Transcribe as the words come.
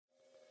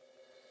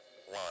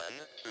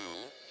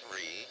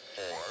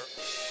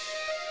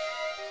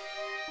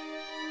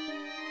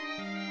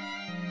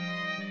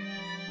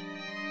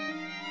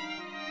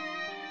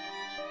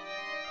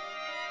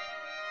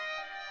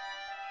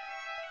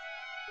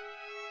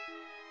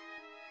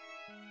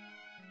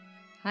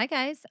Hi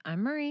guys,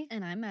 I'm Marie.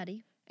 And I'm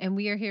Maddie. And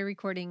we are here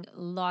recording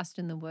Lost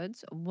in the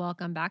Woods.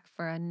 Welcome back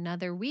for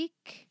another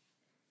week.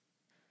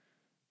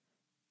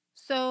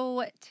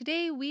 So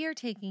today we are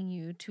taking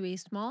you to a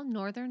small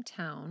northern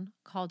town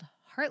called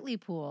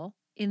Hartlepool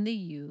in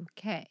the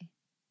UK.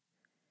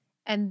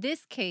 And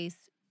this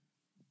case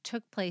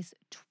took place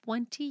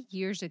 20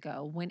 years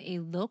ago when a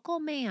local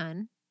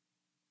man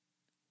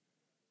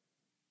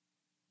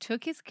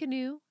took his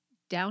canoe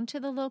down to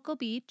the local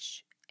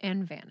beach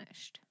and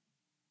vanished.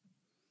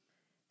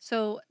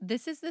 So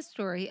this is the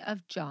story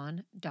of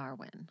John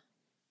Darwin.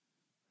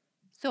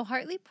 So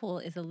Hartlepool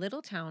is a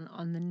little town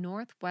on the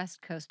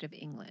northwest coast of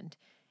England.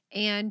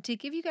 And to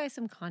give you guys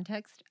some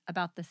context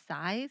about the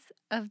size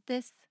of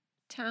this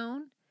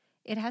town,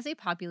 it has a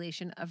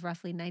population of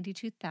roughly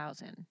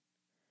 92,000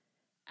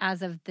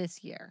 as of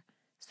this year.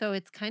 So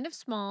it's kind of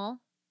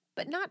small,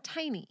 but not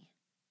tiny.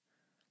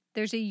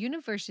 There's a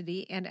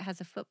university and it has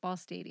a football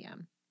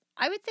stadium.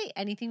 I would say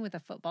anything with a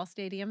football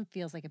stadium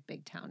feels like a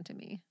big town to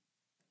me.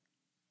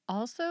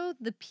 Also,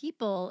 the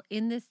people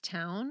in this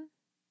town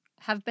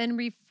have been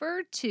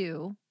referred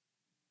to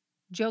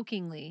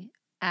jokingly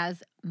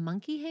as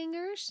monkey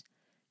hangers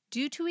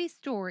due to a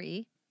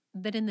story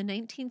that in the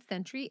 19th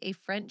century, a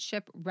French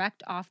ship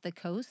wrecked off the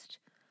coast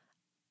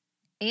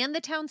and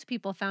the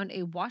townspeople found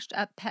a washed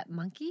up pet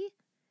monkey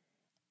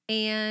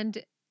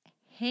and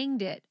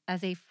hanged it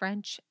as a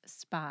French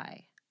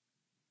spy.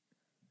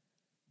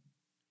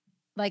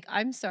 Like,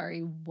 I'm sorry,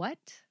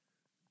 what?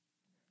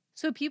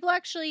 So people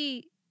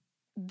actually,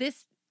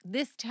 this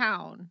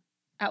town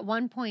at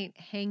one point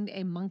hanged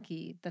a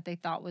monkey that they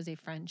thought was a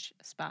French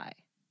spy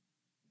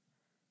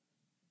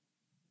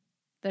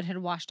that had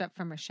washed up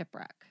from a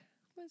shipwreck.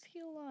 Was he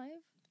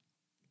alive?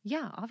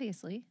 Yeah,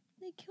 obviously.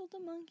 They killed the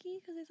monkey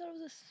because they thought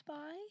it was a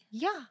spy?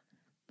 Yeah.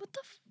 What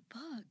the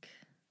fuck?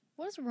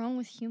 What is wrong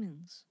with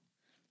humans?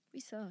 We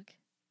suck.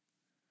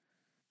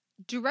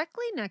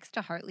 Directly next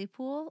to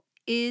Hartlepool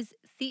is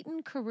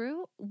Seaton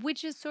Carew,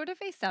 which is sort of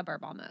a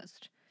suburb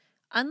almost.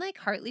 Unlike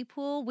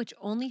Hartlepool, which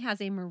only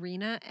has a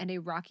marina and a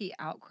rocky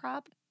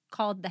outcrop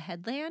called the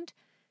Headland,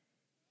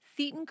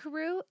 Seaton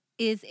Carew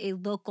is a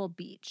local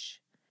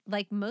beach.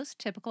 Like most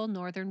typical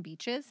northern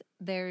beaches,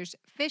 there's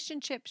fish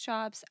and chip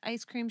shops,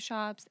 ice cream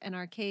shops, and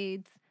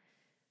arcades.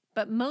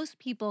 But most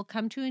people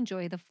come to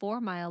enjoy the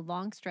 4-mile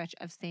long stretch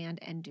of sand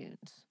and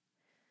dunes.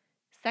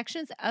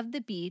 Sections of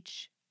the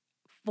beach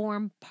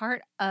form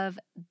part of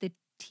the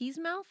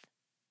Teesmouth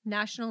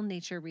National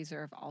Nature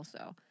Reserve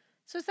also.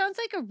 So it sounds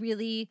like a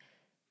really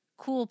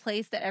cool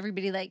place that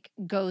everybody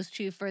goes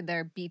to for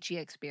their beachy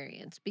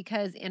experience,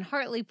 because in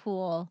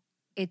Hartlepool,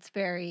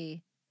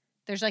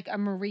 there's like a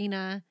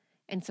marina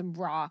and some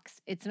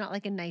rocks. It's not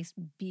like a nice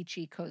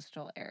beachy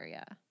coastal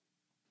area.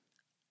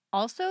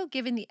 Also,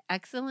 given the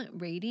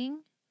excellent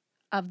rating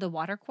of the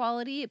water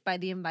quality by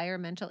the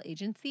environmental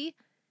agency,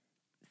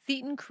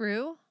 Seaton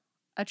Carew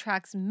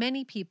attracts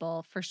many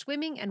people for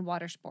swimming and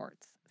water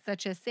sports,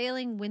 such as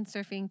sailing,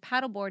 windsurfing,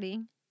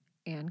 paddleboarding,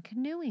 and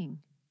canoeing,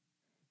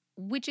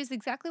 which is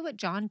exactly what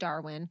John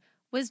Darwin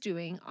was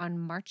doing on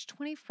March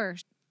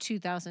 21st,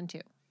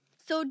 2002.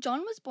 So John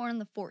was born on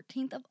the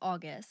 14th of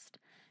August,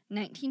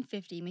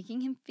 1950,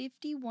 making him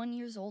 51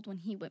 years old when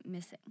he went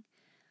missing.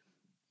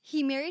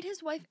 He married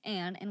his wife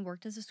Anne and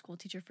worked as a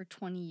schoolteacher for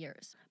 20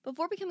 years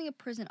before becoming a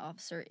prison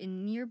officer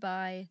in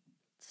nearby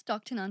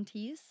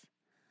Stockton-on-Tees.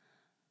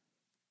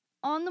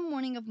 On the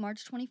morning of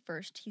March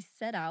 21st, he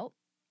set out.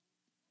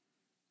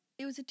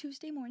 It was a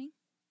Tuesday morning.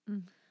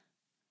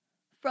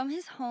 From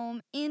his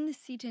home in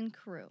Seaton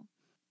Carew.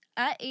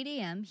 At 8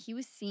 a.m., he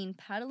was seen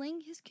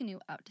paddling his canoe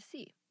out to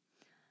sea.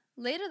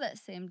 Later that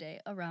same day,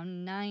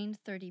 around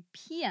 9:30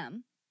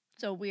 p.m.,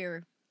 so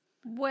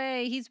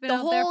he's been The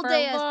out there whole for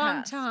day a has long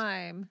passed.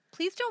 time.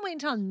 Please don't wait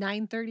until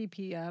 9:30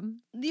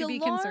 p.m. to be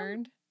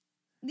concerned.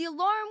 The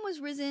alarm was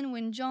risen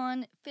when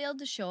John failed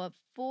to show up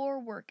for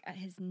work at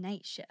his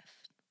night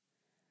shift.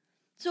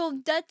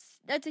 So that's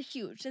that's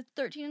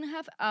 13 and a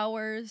half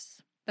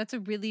hours. That's a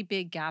really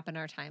big gap in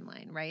our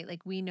timeline, right?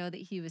 Like, we know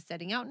that he was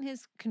setting out in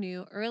his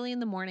canoe early in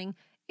the morning.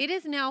 It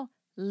is now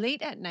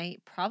late at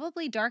night,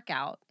 probably dark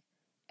out,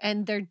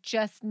 and they're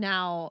just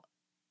now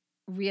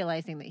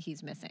realizing that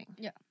he's missing.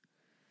 Yeah.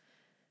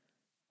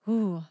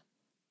 Ooh.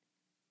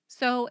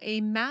 So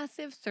a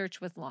massive search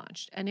was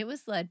launched, and it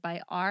was led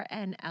by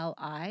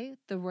RNLI,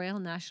 the Royal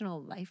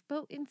National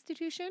Lifeboat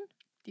Institution.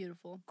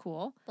 Beautiful.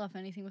 Cool. Love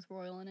anything with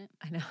royal in it.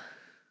 I know.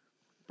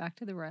 Back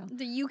to the royal.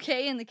 The UK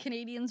and the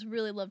Canadians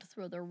really love to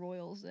throw their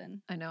royals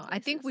in. I know. Places. I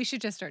think we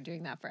should just start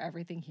doing that for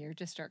everything here.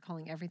 Just start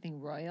calling everything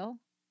royal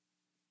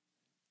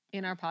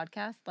in our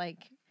podcast,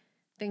 like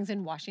things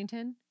in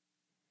Washington.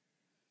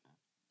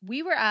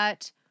 We were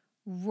at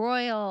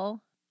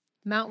Royal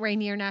Mount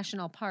Rainier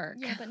National Park.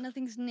 Yeah, but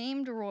nothing's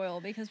named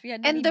royal because we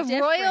had and the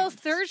royal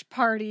difference. search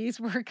parties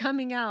were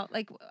coming out.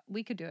 Like,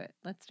 we could do it.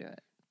 Let's do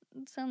it.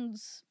 It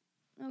sounds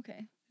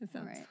okay. It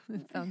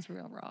sounds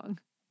real wrong.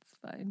 It's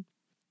fine.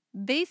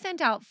 They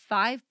sent out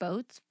 5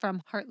 boats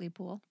from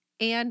Hartlepool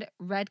and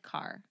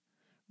Redcar.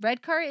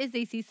 Redcar is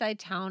a seaside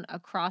town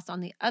across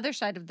on the other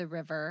side of the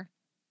river,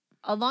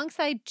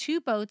 alongside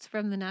 2 boats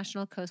from the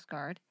National Coast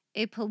Guard,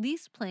 a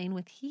police plane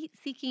with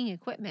heat-seeking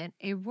equipment,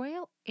 a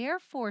Royal Air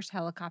Force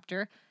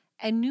helicopter,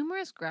 and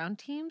numerous ground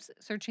teams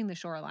searching the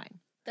shoreline.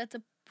 That's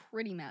a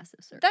pretty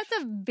massive search. That's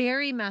a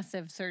very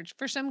massive search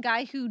for some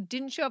guy who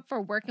didn't show up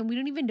for work, and we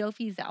don't even know if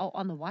he's out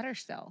on the water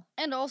still.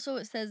 And also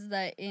it says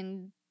that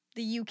in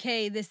the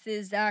UK, this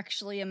is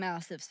actually a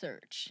massive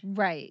search.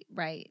 Right.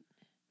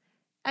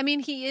 I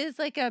mean, he is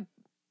like a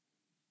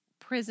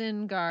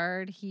prison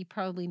guard. He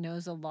probably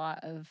knows a lot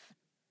of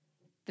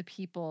the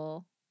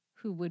people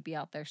who would be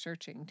out there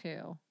searching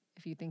too.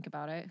 If you think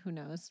about it, who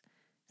knows?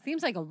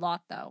 Seems like a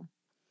lot though.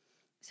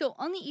 So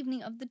on the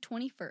evening of the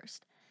 21st,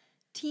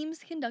 teams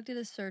conducted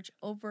a search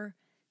over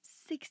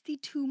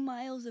 62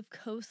 miles of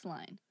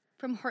coastline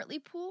from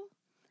Hartlepool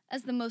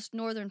as the most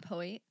northern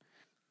point,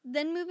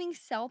 then moving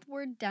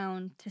southward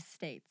down to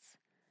States,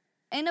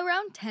 and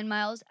around 10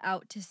 miles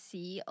out to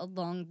sea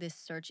along this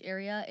search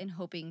area in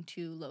hoping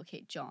to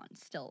locate John,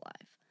 still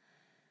alive.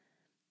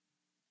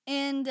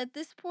 And at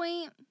this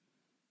point,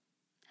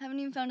 haven't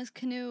even found his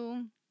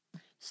canoe.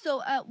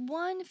 So at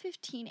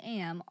 1:15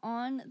 a.m.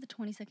 on the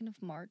 22nd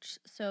of March,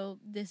 so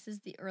this is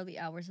the early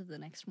hours of the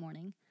next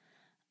morning,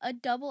 a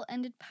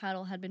double-ended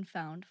paddle had been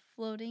found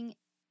floating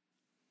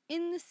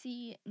in the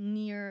sea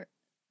near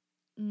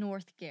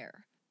North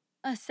Gare,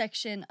 a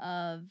section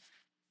of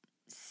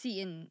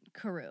Seaton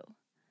Carew.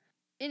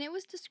 And it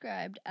was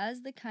described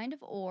as the kind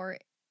of oar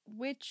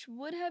which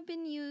would have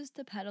been used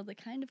to paddle the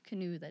kind of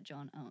canoe that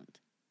John owned.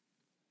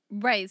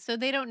 Right. So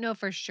they don't know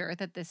for sure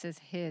that this is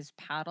his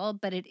paddle,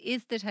 but it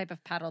is the type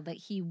of paddle that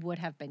he would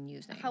have been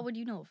using. How would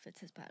you know if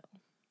it's his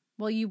paddle?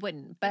 Well, you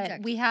wouldn't. But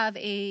Exactly. we have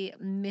a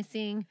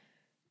missing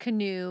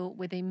canoe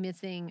with a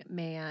missing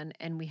man,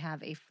 and we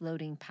have a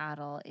floating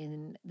paddle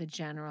in the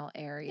general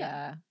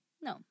area.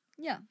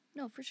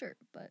 No, for sure.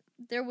 But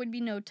there would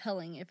be no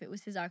telling if it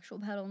was his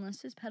actual paddle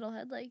unless his paddle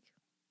had, like,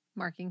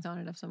 Markings on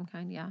it of some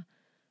kind, yeah.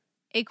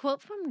 A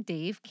quote from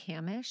Dave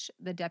Camish,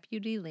 the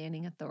deputy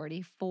landing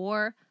authority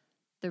for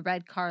the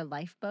Redcar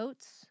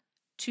lifeboats,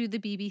 to the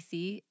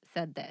BBC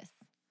said this: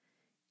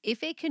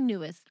 "If a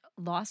canoeist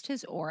lost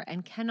his oar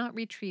and cannot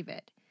retrieve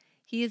it,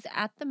 he is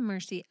at the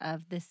mercy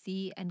of the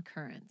sea and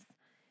currents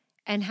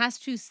and has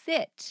to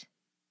sit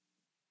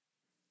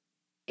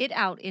it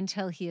out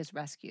until he is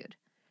rescued.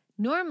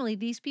 Normally,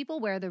 these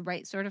people wear the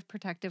right sort of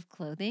protective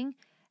clothing,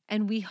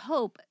 and we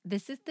hope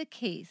this is the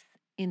case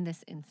in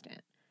this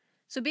instant."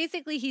 So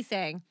basically, he's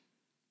saying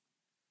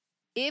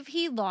if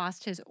he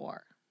lost his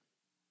oar,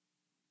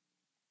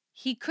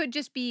 he could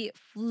just be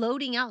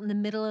floating out in the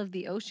middle of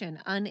the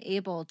ocean,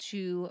 unable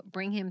to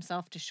bring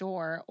himself to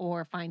shore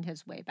or find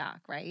his way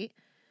back, right?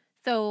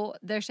 So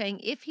they're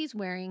saying if he's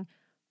wearing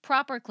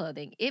proper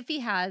clothing, if he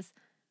has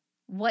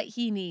what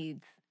he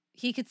needs,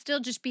 he could still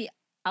just be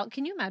out.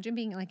 Can you imagine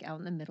being like out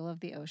in the middle of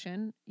the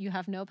ocean? You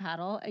have no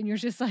paddle and you're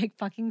just like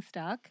fucking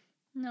stuck.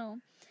 No.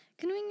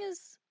 Canoeing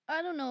is,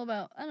 I don't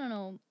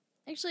know.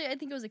 Actually, I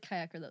think it was a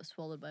kayaker that was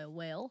swallowed by a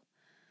whale.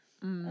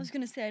 I was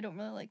going to say I don't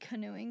really like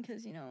canoeing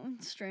because,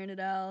 stranded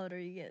out or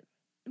you get...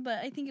 But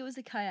I think it was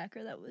a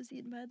kayaker that was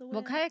eaten by the whale.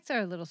 Well, kayaks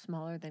are a little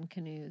smaller than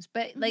canoes,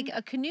 but like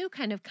a canoe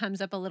kind of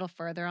comes up a little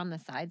further on the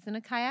sides than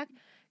a kayak.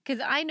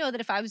 Because I know that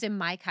if I was in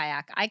my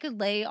kayak, I could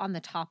lay on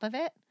the top of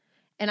it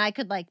and I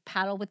could like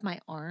paddle with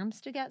my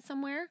arms to get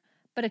somewhere.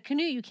 But a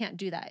canoe, you can't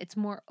do that. It's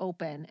more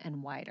open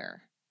and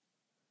wider.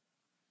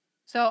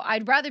 So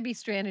I'd rather be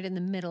stranded in the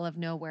middle of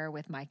nowhere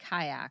with my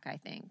kayak, I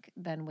think,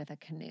 than with a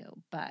canoe.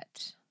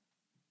 But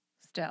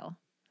still.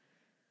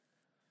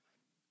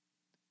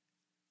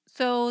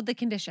 So the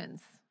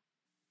conditions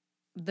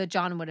that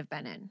John would have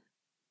been in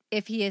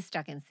if he is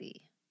stuck in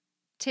sea.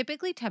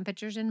 Typically,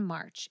 temperatures in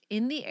March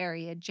in the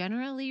area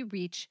generally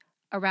reach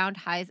around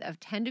highs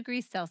of 10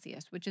 degrees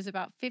Celsius, which is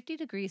about 50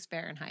 degrees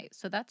Fahrenheit.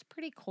 So that's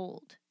pretty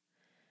cold.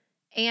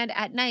 And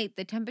at night,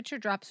 the temperature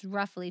drops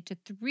roughly to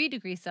 3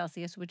 degrees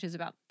Celsius, which is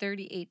about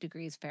 38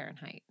 degrees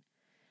Fahrenheit.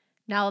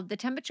 Now, the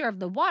temperature of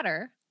the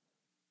water,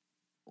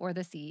 or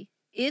the sea,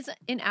 is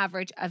an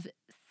average of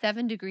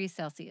 7 degrees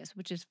Celsius,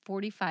 which is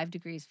 45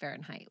 degrees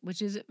Fahrenheit,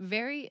 which is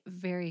very,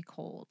 very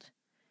cold.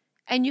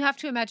 And you have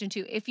to imagine,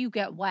 too, if you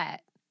get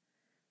wet,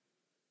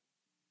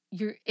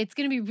 it's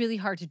going to be really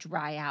hard to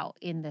dry out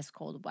in this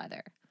cold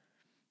weather.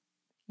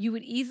 You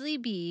would easily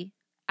be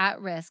at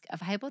risk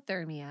of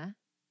hypothermia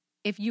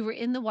if you were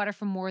in the water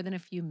for more than a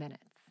few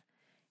minutes.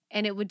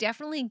 And it would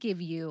definitely give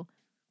you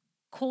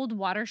cold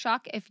water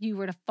shock if you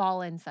were to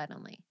fall in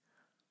suddenly.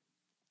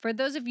 For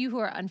those of you who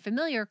are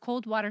unfamiliar,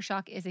 cold water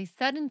shock is a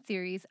sudden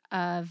series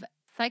of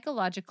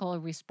psychological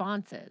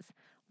responses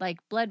like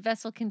blood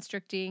vessel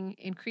constricting,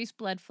 increased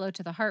blood flow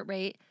to the heart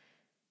rate,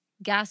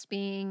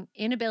 gasping,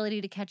 inability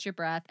to catch your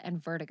breath,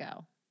 and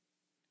vertigo,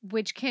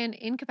 which can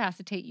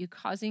incapacitate you,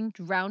 causing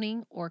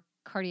drowning or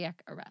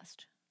cardiac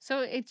arrest. So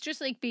it's just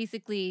like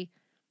basically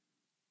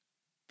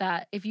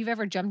that if you've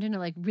ever jumped into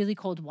like really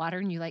cold water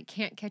and you like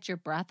can't catch your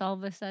breath all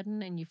of a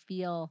sudden and you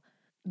feel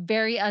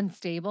very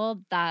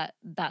unstable,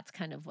 that's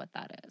kind of what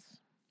that is.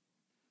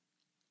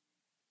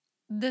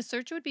 The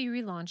search would be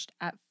relaunched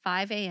at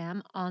 5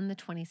 a.m. on the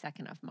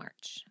 22nd of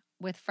March,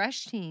 with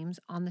fresh teams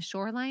on the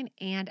shoreline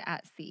and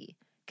at sea.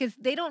 Because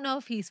they don't know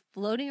if he's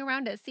floating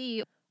around at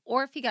sea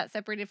or if he got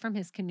separated from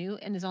his canoe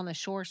and is on the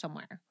shore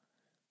somewhere.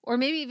 Or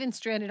maybe even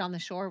stranded on the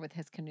shore with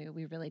his canoe.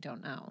 We really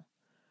don't know.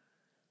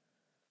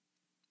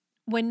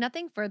 When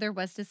nothing further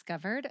was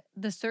discovered,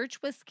 the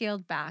search was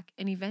scaled back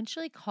and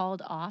eventually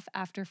called off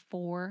after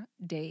 4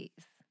 days.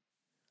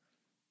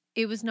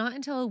 It was not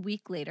until a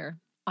week later,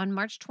 on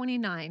March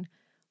 29,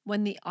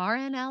 when the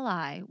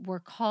RNLI were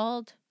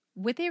called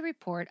with a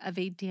report of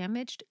a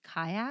damaged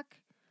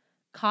kayak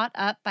caught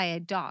up by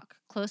a dock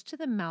close to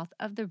the mouth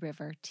of the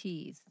river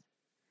Tees.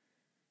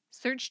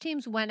 Search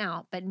teams went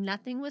out, but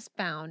nothing was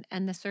found,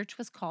 and the search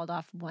was called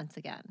off once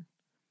again.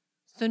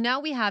 So now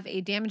we have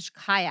a damaged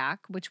kayak,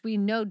 which we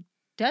know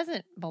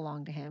doesn't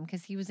belong to him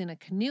because he was in a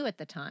canoe at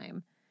the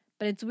time.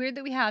 But it's weird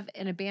that we have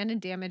an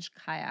abandoned damaged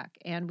kayak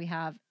and we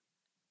have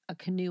a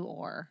canoe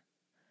oar.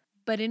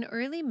 But in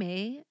early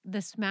May,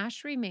 the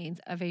smashed remains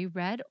of a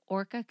red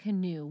orca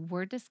canoe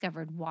were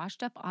discovered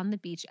washed up on the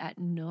beach at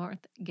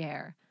North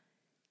Gare,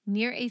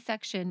 near a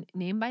section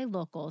named by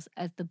locals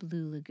as the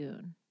Blue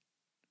Lagoon.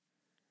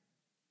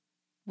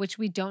 Which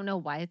we don't know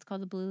why it's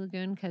called the Blue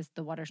Lagoon because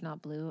the water's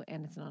not blue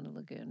and it's not a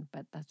lagoon,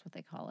 but that's what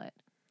they call it.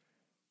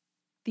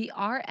 The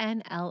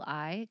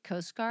RNLI,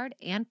 Coast Guard,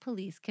 and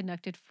police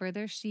conducted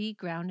further sea,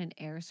 ground, and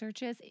air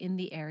searches in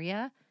the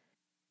area,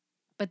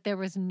 but there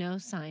was no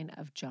sign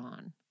of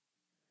John.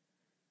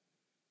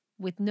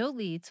 With no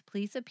leads,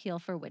 police appeal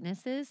for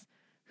witnesses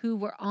who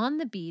were on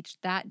the beach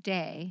that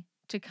day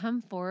to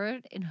come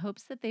forward in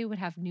hopes that they would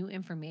have new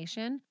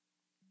information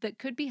that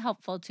could be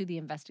helpful to the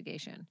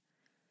investigation.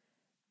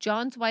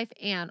 John's wife,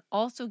 Anne,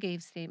 also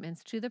gave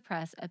statements to the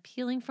press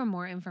appealing for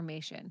more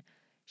information.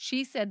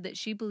 She said that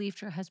she believed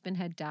her husband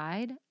had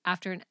died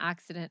after an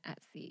accident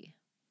at sea.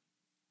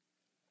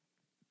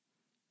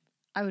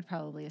 I would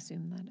probably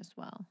assume that as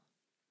well.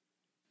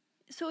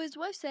 So his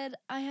wife said,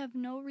 "I have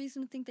no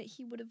reason to think that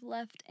he would have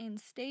left and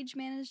stage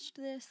managed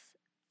this.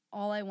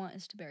 All I want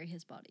is to bury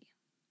his body."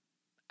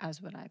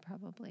 As would I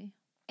probably.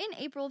 In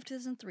April of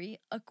 2003,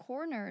 a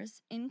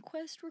coroner's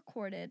inquest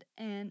recorded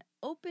an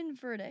open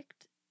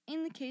verdict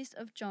in the case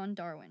of John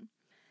Darwin,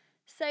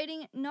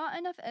 citing not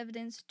enough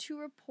evidence to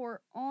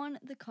report on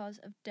the cause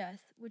of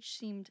death, which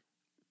seemed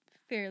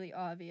fairly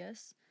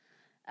obvious,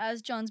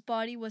 as John's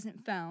body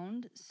wasn't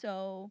found,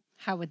 so...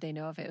 How would they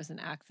know if it was an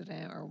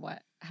accident or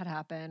what had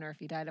happened or if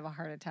he died of a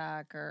heart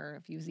attack or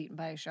if he was eaten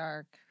by a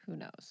shark? Who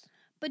knows?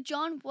 But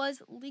John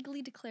was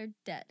legally declared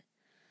dead,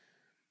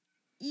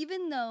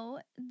 even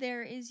though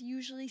there is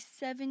usually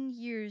 7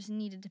 years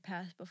needed to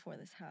pass before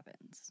this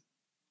happens.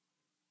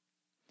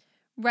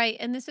 Right,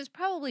 and this is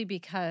probably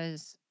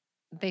because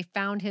they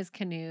found his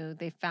canoe,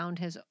 they found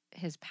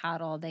his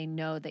paddle, they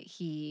know that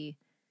the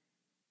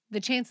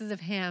chances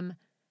of him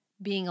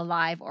being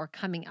alive or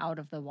coming out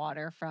of the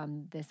water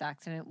from this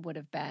accident would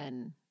have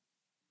been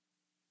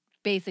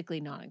basically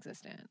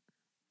non-existent,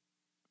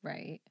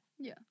 right?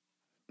 Yeah.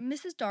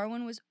 Mrs.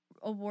 Darwin was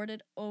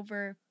awarded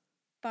over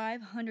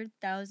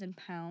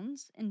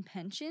 £500,000 in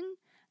pension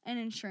and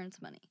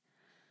insurance money.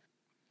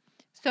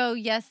 So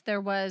yes, there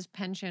was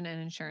pension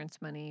and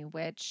insurance money,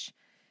 which...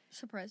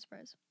 Surprise,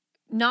 surprise.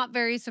 Not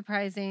very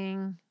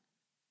surprising.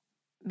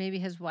 Maybe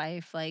his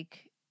wife,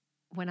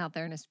 went out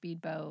there in a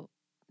speedboat,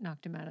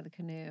 knocked him out of the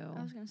canoe.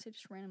 I was going to say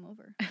just ran him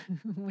over.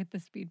 With the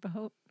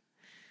speedboat.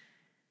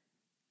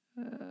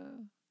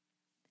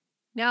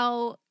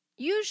 Now,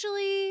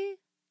 usually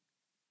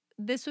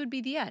this would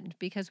be the end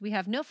because we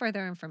have no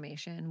further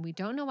information. We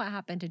don't know what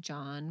happened to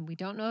John. We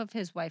don't know if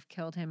his wife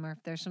killed him or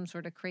if there's some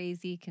sort of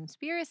crazy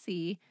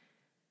conspiracy.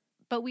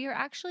 But we are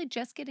actually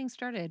just getting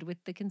started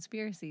with the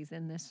conspiracies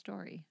in this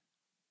story.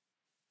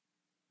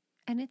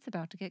 And it's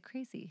about to get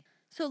crazy.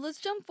 So let's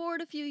jump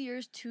forward a few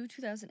years to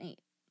 2008.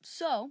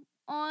 So,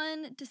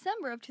 on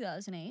December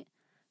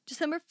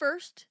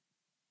 1st,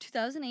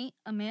 2008,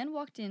 a man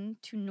walked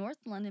into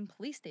North London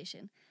Police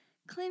Station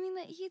claiming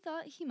that he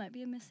thought he might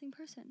be a missing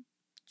person,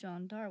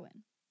 John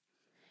Darwin.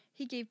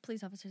 He gave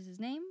police officers his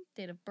name,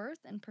 date of birth,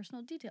 and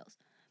personal details,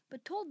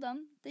 but told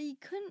them that he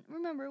couldn't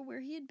remember where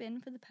he had been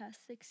for the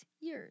past 6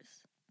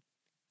 years.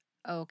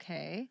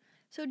 Okay.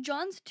 So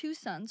John's 2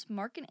 sons,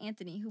 Mark and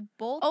Anthony, who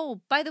both...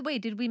 Oh, by the way,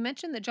 did we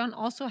mention that John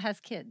also has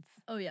kids?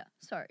 Oh, yeah.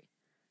 Sorry.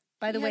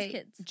 By the He has way,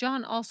 kids.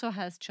 John also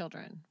has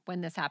children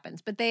when this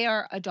happens, but they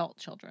are adult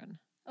children.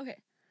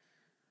 Okay.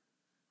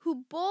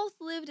 Who both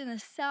lived in the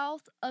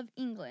south of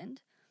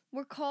England,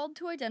 were called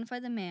to identify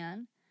the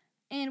man,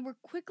 and were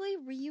quickly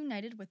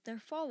reunited with their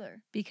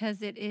father.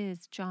 Because it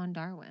is John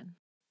Darwin.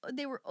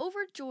 They were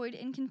overjoyed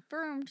and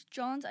confirmed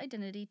John's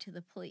identity to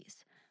the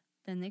police.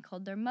 Then they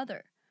called their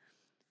mother,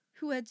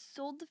 who had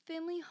sold the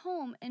family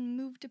home and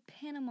moved to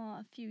Panama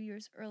a few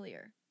years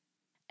earlier.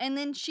 And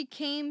then she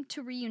came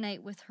to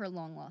reunite with her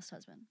long-lost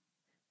husband.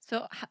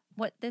 So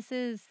this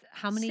is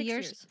how many 6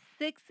 years? years.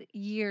 6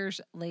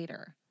 years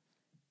later.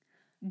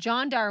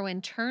 John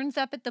Darwin turns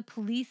up at the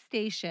police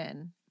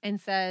station and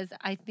says,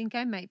 I think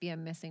I might be a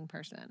missing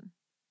person.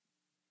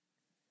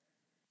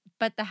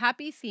 But the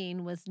happy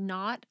scene was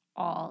not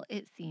all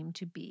it seemed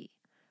to be.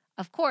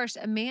 Of course,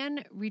 a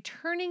man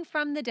returning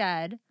from the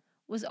dead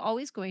was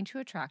always going to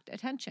attract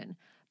attention.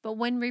 But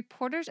when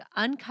reporters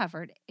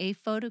uncovered a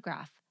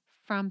photograph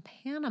from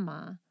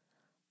Panama,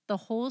 the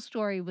whole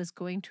story was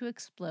going to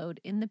explode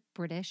in the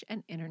British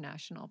and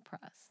international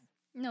press.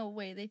 No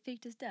way, they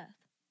faked his death.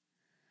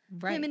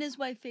 Right. Him and his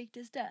wife faked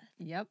his death.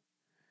 Yep.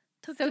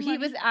 Took So the he money.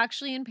 was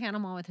actually in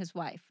Panama with his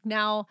wife.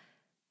 Now,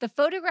 the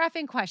photograph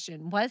in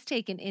question was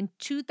taken in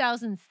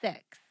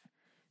 2006.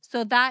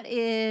 So that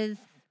is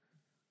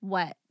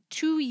what?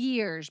 2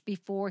 years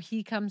before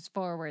he comes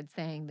forward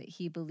saying that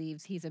he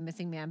believes he's a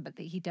missing man, but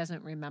that he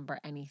doesn't remember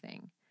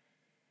anything.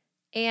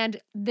 And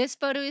this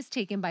photo is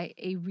taken by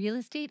a real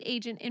estate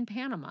agent in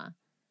Panama,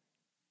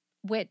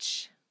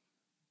 which,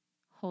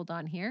 hold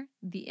on here,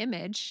 the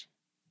image.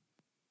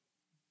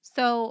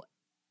 So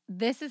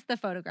this is the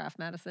photograph,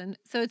 Madison.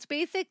 So it's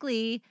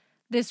basically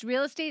this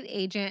real estate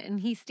agent,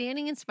 and he's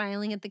standing and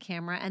smiling at the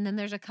camera, and then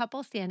there's a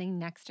couple standing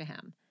next to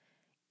him.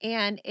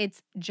 And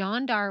it's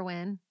John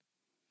Darwin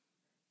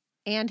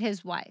and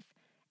his wife.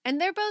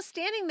 And they're both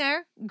standing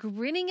there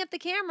grinning at the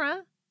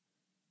camera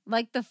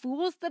like the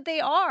fools that they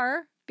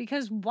are,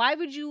 because why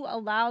would you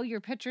allow your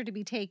picture to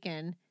be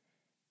taken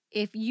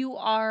if you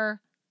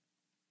are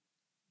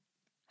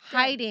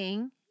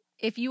hiding,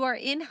 if you are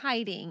in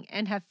hiding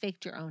and have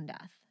faked your own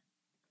death?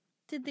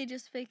 Did they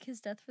just fake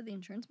his death for the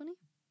insurance money?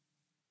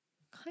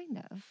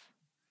 Kind of.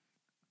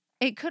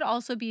 It could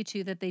also be,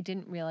 too, that they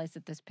didn't realize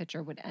that this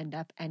picture would end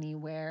up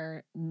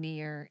anywhere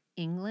near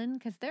England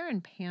because they're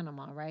in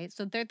Panama, right?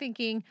 So they're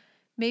thinking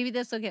maybe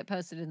this will get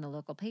posted in the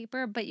local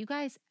paper. But you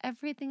guys,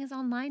 everything is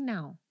online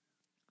now.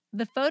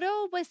 The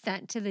photo was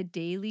sent to the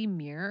Daily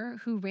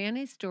Mirror, who ran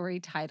a story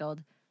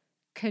titled,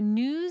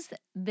 "Canoes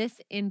This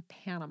in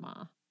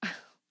Panama."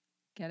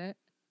 Get it?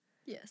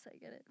 Yes, I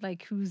get it.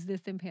 Like, who's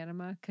this in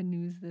Panama?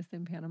 Canoes this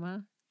in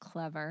Panama?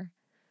 Clever.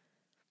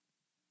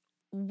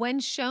 When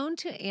shown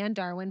to Anne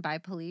Darwin by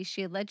police,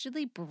 she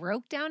allegedly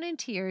broke down in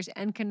tears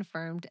and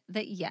confirmed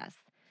that yes,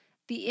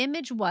 the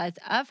image was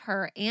of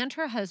her and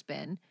her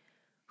husband,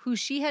 who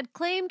she had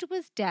claimed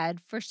was dead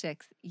for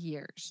 6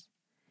 years.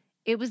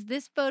 It was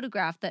this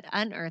photograph that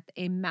unearthed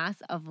a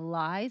mass of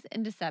lies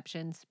and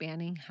deception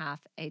spanning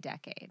half a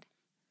decade.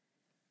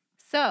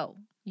 So,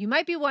 you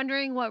might be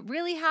wondering what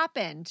really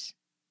happened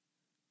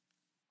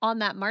on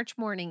that March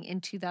morning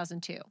in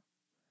 2002.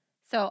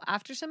 So,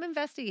 after some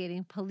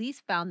investigating,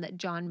 police found that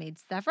John made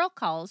several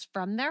calls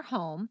from their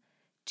home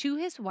to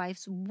his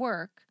wife's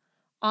work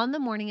on the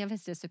morning of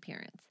his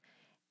disappearance,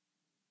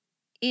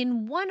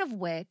 in one of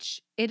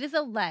which it is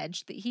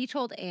alleged that he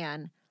told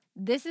Anne,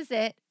 "This is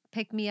it,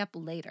 pick me up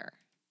later."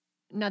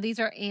 Now, these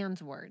are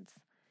Anne's words.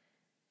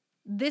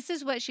 This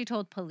is what she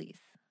told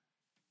police.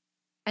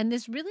 And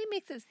this really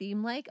makes it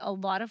seem like a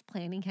lot of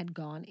planning had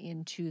gone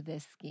into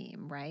this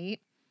scheme,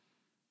 right?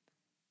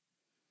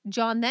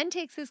 John then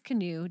takes his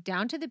canoe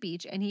down to the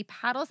beach and he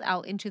paddles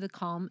out into the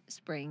calm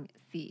spring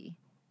sea.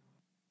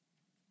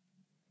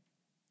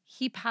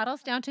 He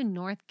paddles down to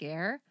North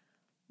Gare,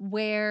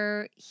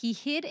 where he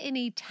hid in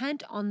a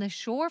tent on the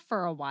shore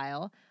for a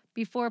while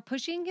before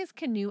pushing his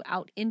canoe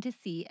out into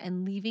sea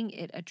and leaving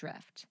it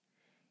adrift.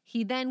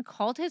 He then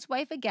called his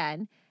wife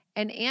again,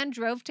 and Anne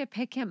drove to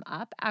pick him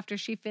up after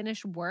she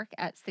finished work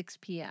at 6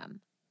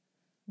 p.m.,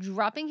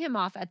 dropping him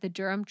off at the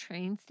Durham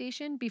train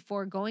station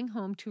before going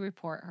home to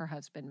report her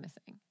husband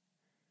missing.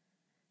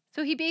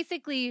 So he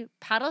basically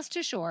paddles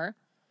to shore,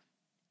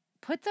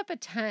 puts up a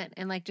tent,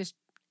 and just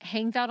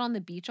hangs out on the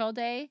beach all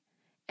day.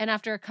 And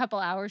after a couple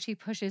hours, he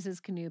pushes his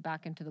canoe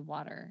back into the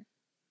water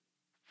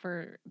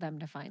for them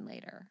to find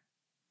later.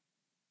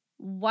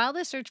 While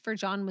the search for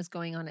John was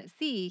going on at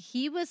sea,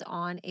 he was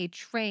on a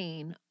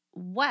train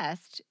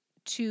west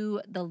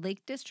to the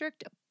Lake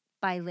District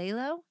by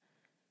Lalo.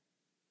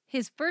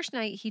 His first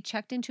night, he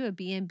checked into a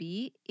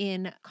B&B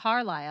in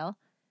Carlisle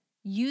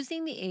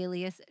using the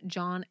alias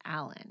John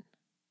Allen.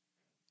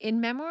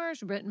 In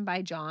memoirs written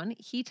by John,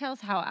 he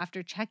tells how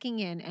after checking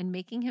in and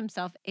making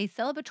himself a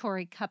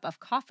celebratory cup of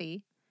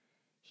coffee,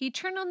 he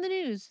turned on the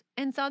news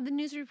and saw the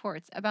news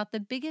reports about the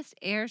biggest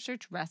air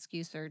search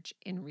rescue search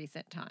in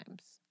recent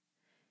times.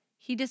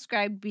 He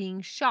described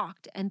being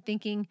shocked and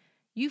thinking,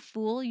 "You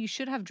fool, you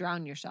should have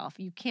drowned yourself.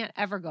 You can't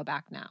ever go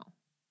back now."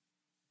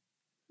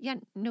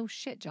 Yeah, no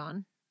shit,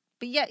 John.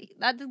 But yeah,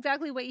 that's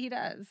exactly what he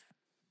does.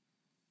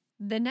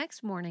 The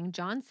next morning,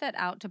 John set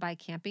out to buy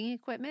camping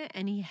equipment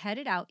and he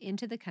headed out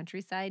into the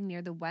countryside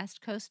near the west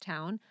coast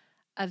town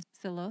of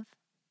Siloth.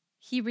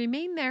 He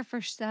remained there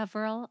for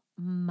several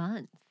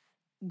months,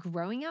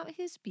 growing out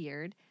his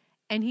beard,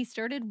 and he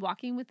started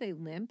walking with a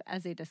limp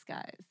as a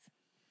disguise.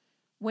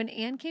 When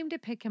Anne came to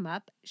pick him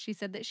up, she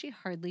said that she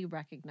hardly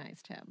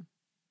recognized him.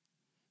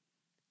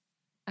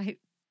 I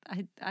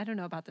don't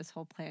know about this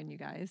whole plan, you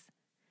guys.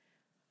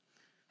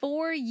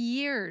 4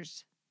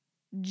 years,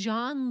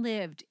 John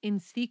lived in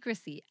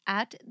secrecy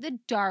at the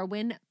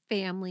Darwin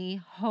family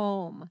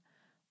home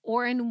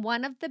or in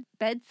one of the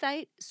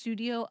bedside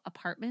studio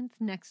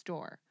apartments next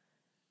door,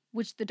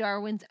 which the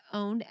Darwins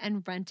owned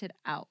and rented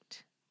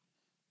out.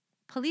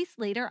 Police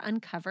later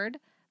uncovered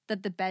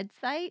that the bed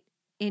site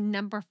in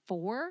number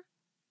 4,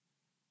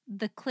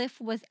 the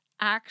cliff was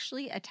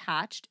actually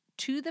attached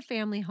to the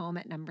family home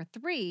at number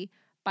 3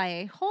 by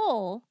a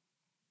hole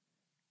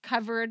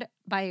covered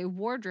by a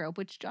wardrobe,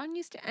 which John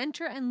used to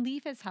enter and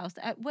leave his house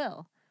at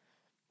will.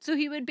 So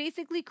he would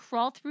basically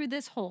crawl through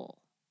this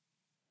hole,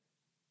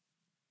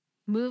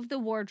 move the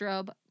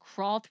wardrobe,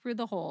 crawl through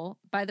the hole.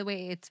 By the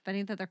way, it's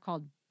funny that they're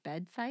called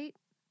bed site.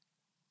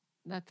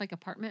 That's like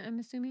apartment, I'm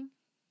assuming.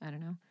 I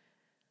don't know.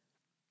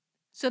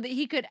 So that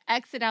he could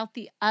exit out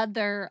the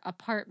other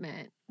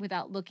apartment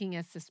without looking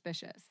as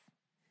suspicious.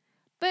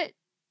 But,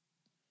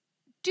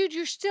 dude,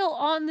 you're still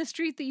on the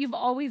street that you've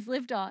always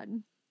lived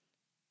on.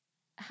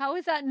 How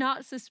is that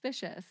not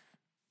suspicious?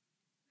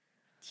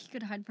 He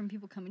could hide from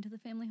people coming to the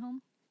family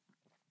home.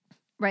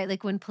 Right,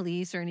 like when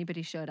police or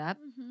anybody showed up.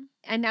 Mm-hmm.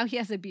 And now he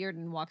has a beard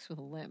and walks with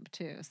a limp,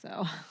 too,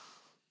 so...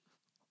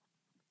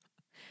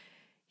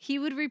 He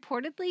would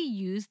reportedly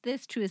use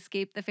this to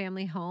escape the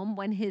family home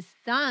when his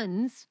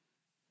sons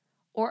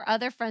or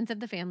other friends of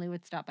the family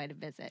would stop by to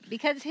visit,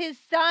 because his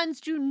sons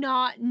do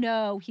not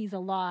know he's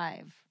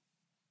alive.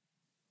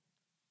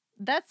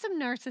 That's some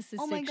narcissistic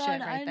Oh my shit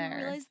God, right I there.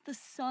 didn't realize the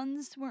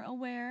sons weren't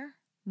aware.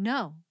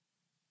 No.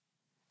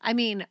 I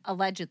mean,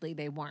 allegedly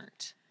they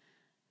weren't.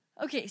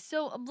 Okay,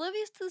 so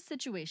oblivious to the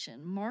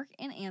situation, Mark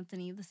and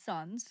Anthony, the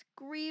sons,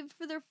 grieved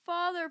for their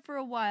father for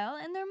a while,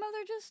 and their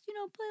mother just,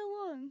 play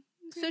along.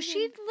 So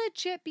she'd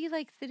legit be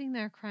like sitting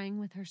there crying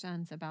with her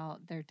sons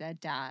about their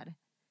dead dad,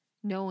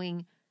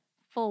 knowing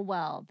full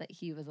well that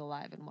he was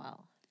alive and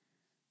well.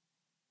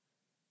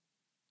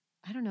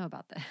 I don't know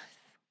about this.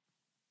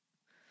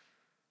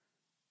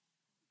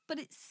 But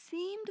it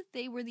seemed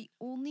they were the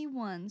only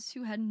ones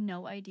who had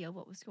no idea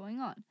what was going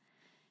on.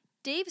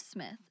 Dave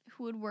Smith,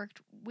 who had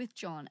worked with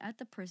John at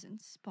the prison,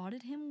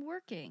 spotted him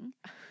working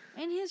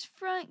in his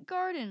front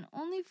garden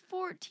only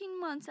 14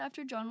 months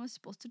after John was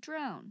supposed to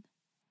drown.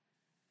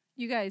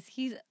 You guys,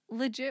 he's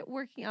legit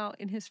working out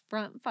in his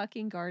front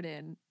fucking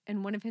garden,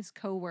 and one of his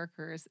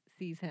co-workers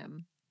sees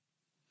him.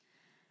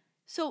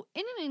 So,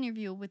 in an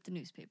interview with the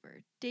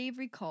newspaper, Dave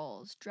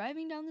recalls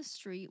driving down the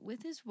street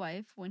with his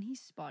wife when he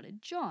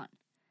spotted John.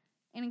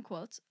 And in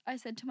quotes, I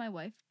said to my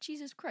wife,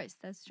 Jesus Christ,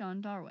 that's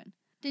John Darwin.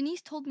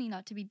 Denise told me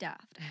not to be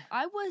daft.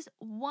 I was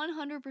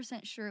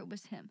 100% sure it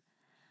was him.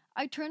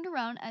 I turned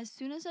around as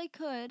soon as I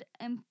could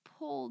and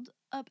pulled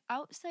up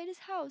outside his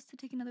house to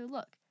take another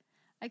look.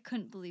 I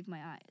couldn't believe my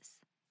eyes.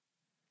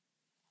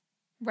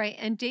 Right,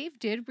 and Dave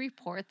did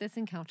report this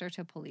encounter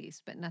to police,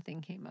 but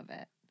nothing came of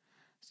it.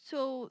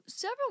 So,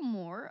 several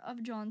more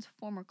of John's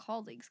former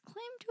colleagues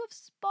claimed to have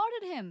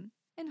spotted him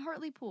in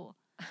Hartlepool.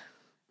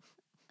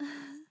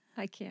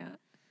 I can't.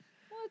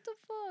 What the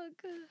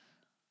fuck?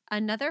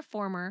 Another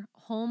former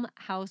home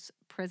house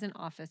prison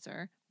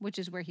officer, which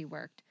is where he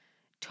worked,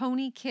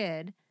 Tony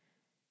Kidd,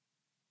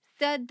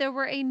 said there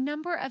were a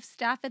number of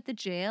staff at the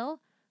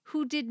jail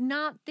who did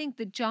not think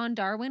that John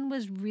Darwin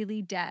was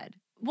really dead.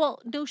 Well,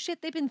 no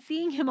shit, they've been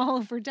seeing him all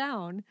over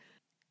town.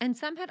 And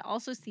some had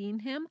also seen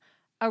him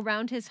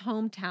around his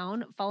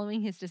hometown following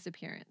his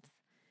disappearance.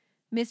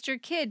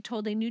 Mr. Kidd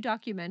told a new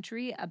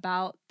documentary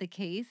about the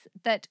case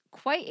that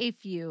quite a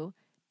few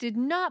did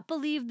not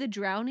believe the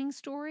drowning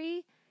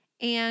story,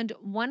 and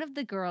one of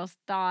the girls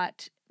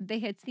thought they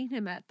had seen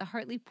him at the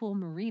Hartlepool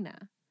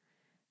Marina.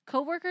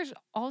 Co-workers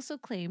also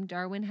claimed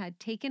Darwin had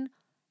taken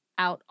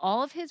out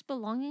all of his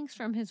belongings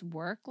from his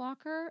work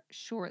locker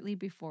shortly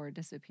before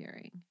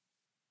disappearing.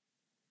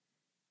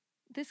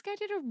 This guy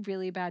did a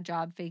really bad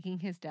job faking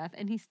his death,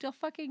 and he still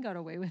fucking got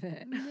away with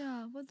it.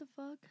 Yeah, what the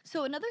fuck?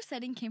 So another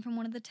sighting came from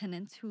one of the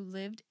tenants who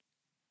lived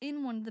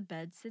in one of the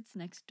bed sits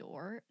next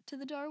door to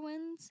the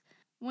Darwins.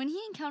 When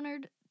he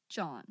encountered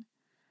John,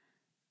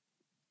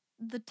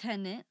 the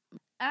tenant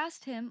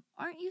asked him,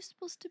 "Aren't you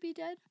supposed to be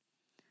dead?"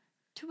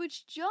 To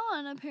which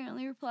John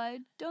apparently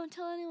replied, "Don't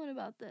tell anyone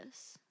about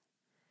this."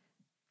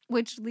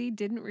 Which Lee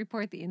didn't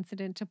report the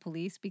incident to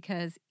police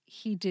because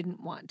he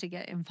didn't want to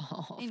get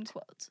involved. In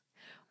quotes.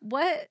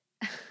 What?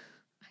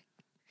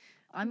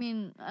 I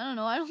mean, I don't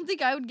know. I don't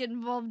think I would get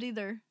involved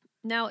either.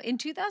 Now, in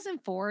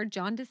 2004,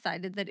 John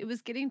decided that it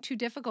was getting too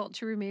difficult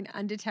to remain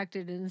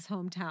undetected in his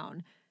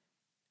hometown.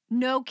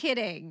 No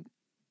kidding.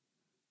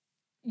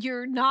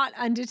 You're not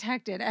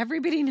undetected.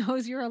 Everybody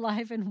knows you're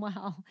alive and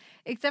well,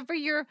 except for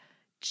your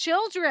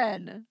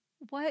children.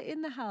 What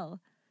in the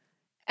hell?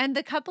 And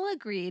the couple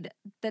agreed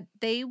that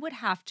they would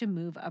have to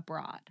move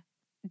abroad.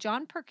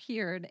 John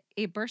procured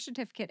a birth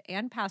certificate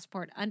and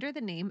passport under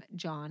the name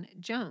John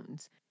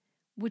Jones,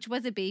 which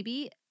was a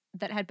baby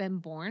that had been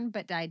born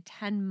but died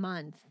 10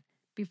 months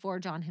before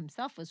John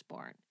himself was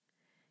born.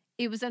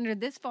 It was under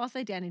this false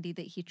identity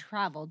that he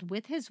traveled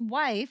with his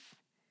wife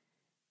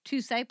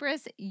to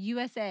Cyprus,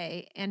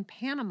 USA, and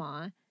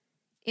Panama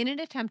in an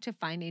attempt to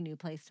find a new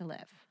place to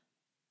live.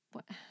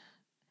 What?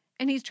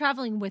 And he's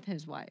traveling with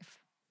his wife.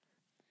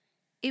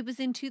 It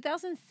was in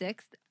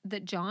 2006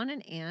 that John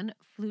and Anne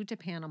flew to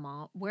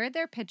Panama, where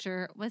their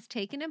picture was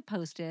taken and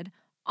posted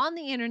on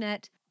the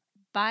internet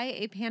by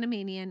a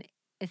Panamanian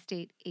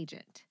estate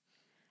agent.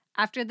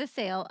 after the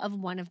sale of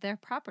one of their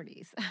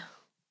properties.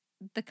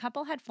 The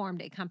couple had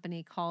formed a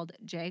company called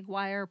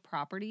Jaguar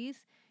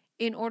Properties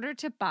in order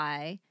to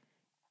buy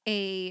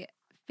a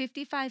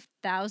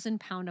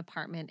 55,000-pound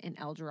apartment in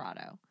El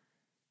Dorado.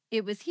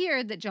 It was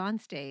here that John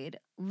stayed,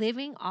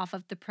 living off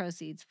of the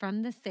proceeds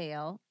from the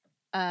sale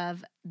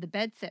of the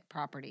bedsit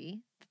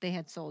property that they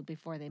had sold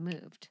before they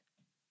moved.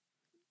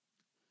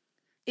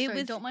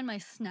 Sorry, don't mind my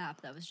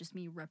snap. That was just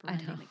me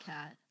reprimanding the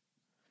cat.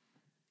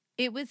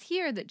 It was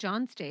here that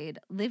John stayed,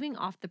 living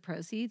off the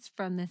proceeds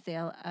from the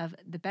sale of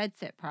the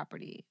bedsit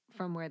property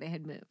from where they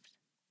had moved.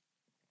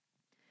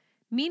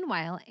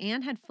 Meanwhile,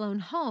 Anne had flown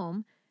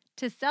home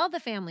to sell the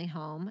family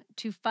home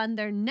to fund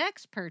their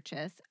next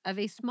purchase of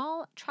a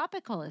small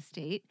tropical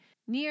estate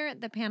near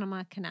the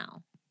Panama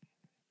Canal.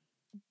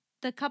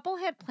 The couple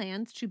had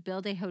plans to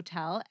build a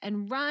hotel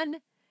and run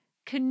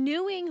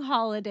canoeing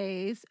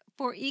holidays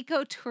for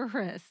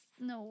eco-tourists.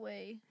 No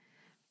way.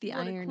 The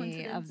What a irony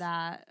coincidence. of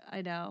that,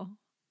 I know.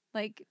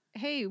 Like,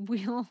 hey,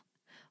 we'll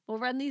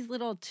run these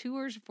little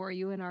tours for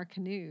you in our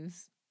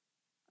canoes.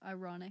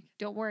 Ironic.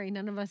 Don't worry,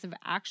 none of us have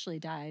actually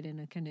died in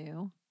a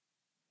canoe.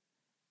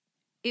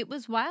 It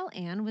was while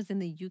Anne was in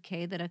the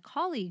UK that a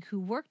colleague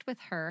who worked with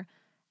her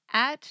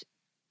at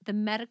the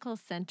medical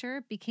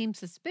center became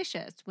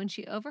suspicious when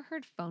she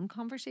overheard phone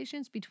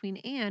conversations between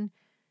Anne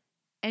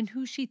and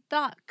who she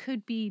thought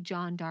could be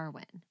John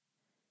Darwin.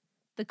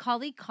 The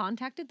colleague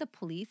contacted the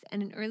police,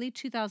 and in early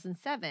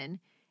 2007,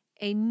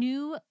 a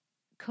new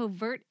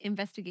covert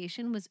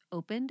investigation was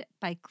opened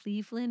by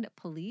Cleveland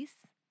police.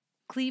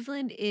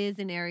 Cleveland is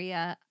an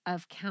area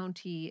of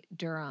County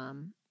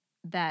Durham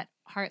that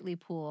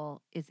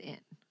Hartlepool is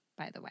in,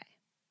 by the way.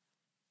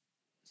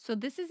 So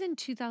this is in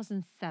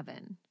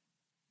 2007.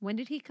 When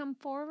did he come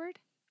forward?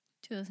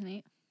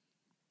 2008.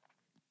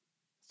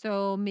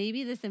 So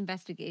maybe this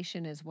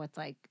investigation is what's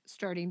like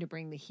starting to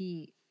bring the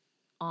heat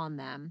on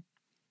them.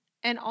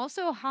 And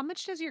also, how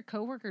much does your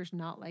coworkers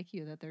not like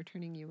you that they're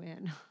turning you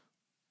in?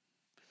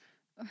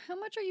 How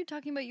much are you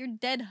talking about your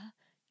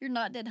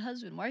not dead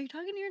husband? Why are you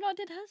talking to your not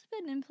dead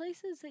husband in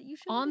places that you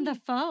shouldn't On be? the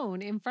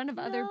phone in front of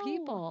other No.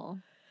 people.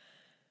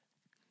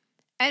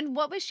 And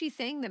what was she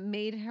saying that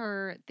made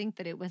her think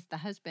that it was the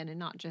husband and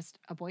not just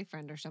a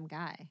boyfriend or some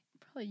guy?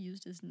 Probably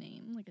used his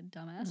name like a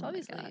dumbass. Oh my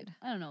Obviously, God.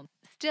 I don't know.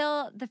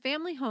 Still, the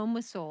family home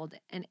was sold,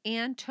 and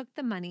Anne took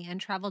the money and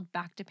traveled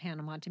back to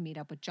Panama to meet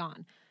up with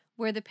John,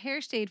 where the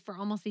pair stayed for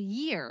almost a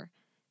year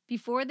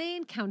before they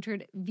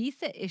encountered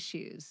visa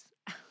issues.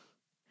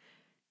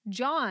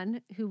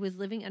 John, who was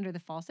living under the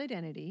false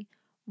identity,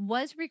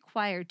 was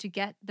required to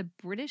get the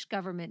British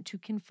government to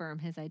confirm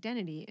his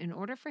identity in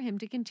order for him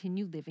to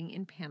continue living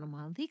in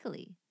Panama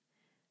legally.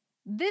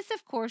 This,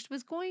 of course,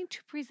 was going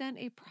to present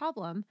a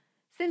problem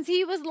since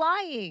he was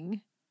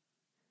lying.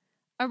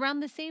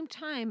 Around the same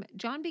time,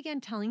 John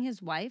began telling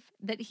his wife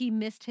that he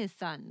missed his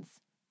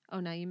sons. Oh,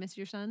 now you miss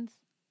your sons?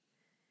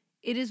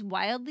 It is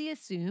widely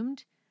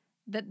assumed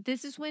that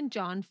this is when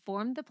John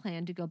formed the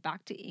plan to go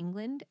back to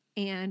England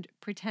and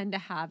pretend to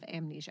have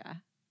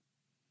amnesia.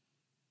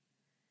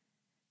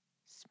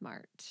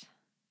 Smart.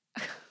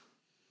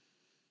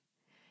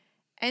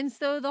 And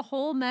so the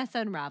whole mess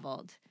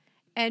unraveled.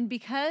 And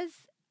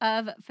because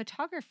of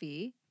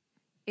photography,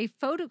 a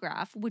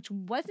photograph, which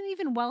wasn't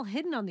even well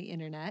hidden on the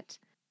internet,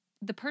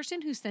 the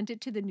person who sent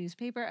it to the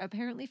newspaper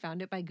apparently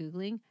found it by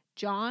Googling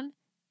John,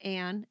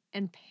 Anne,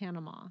 and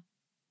Panama,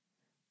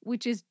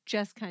 which is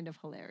just kind of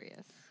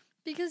hilarious.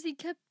 Because he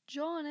kept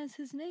John as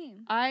his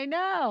name. I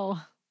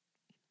know.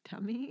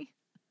 Dummy.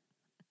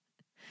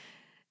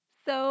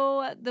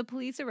 So the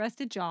police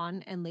arrested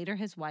John and later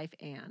his wife,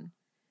 Anne.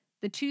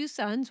 The two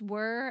sons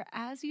were,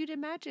 as you'd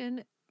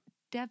imagine,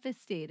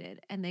 devastated,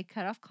 and they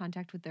cut off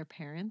contact with their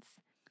parents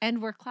and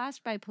were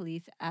classed by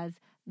police as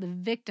the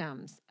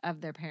victims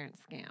of their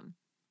parents' scam.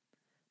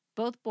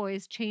 Both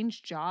boys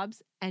changed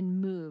jobs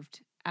and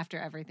moved after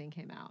everything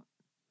came out.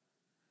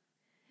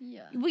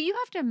 Yeah. Well, you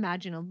have to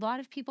imagine a lot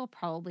of people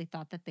probably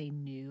thought that they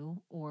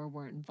knew or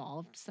were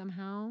involved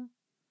somehow.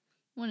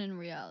 When in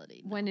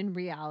reality, no. When in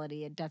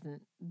reality, it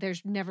doesn't,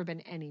 there's never been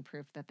any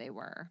proof that they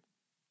were.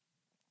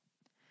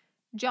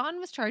 John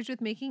was charged with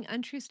making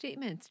untrue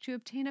statements to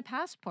obtain a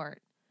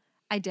passport,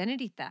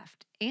 identity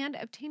theft, and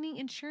obtaining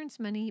insurance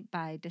money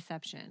by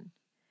deception.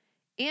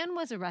 Anne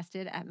was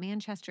arrested at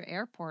Manchester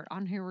Airport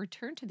on her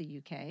return to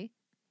the UK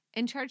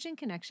and charged in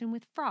connection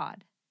with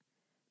fraud.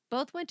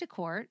 Both went to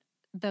court,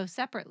 though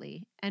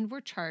separately, and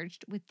were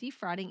charged with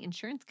defrauding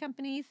insurance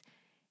companies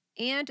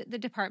and the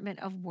Department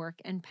of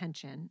Work and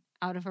Pension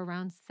out of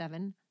around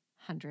 £700,000.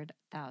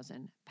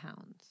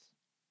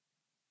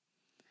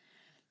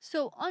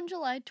 So on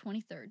July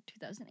 23rd,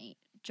 2008,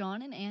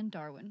 John and Anne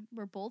Darwin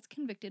were both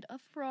convicted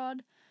of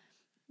fraud.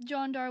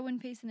 John Darwin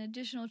faced an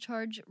additional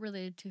charge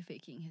related to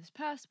faking his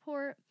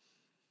passport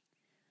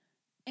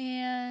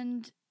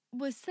and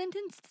was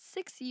sentenced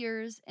 6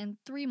 years and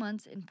 3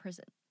 months in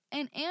prison.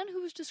 And Anne,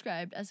 who was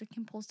described as a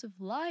compulsive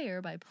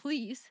liar by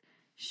police,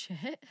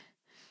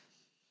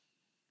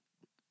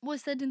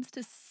 was sentenced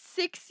to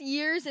 6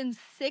 years and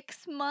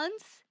 6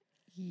 months?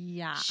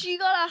 Yeah. She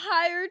got a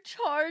higher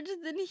charge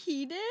than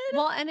he did?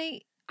 Well, and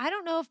I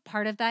don't know if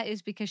part of that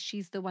is because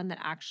she's the one that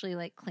actually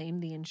like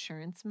claimed the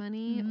insurance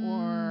money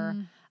or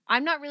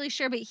I'm not really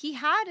sure, but he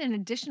had an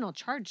additional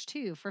charge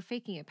too for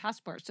faking a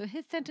passport. So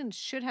his sentence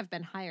should have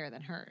been higher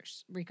than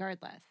hers,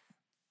 regardless.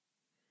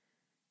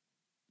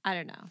 I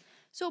don't know.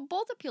 So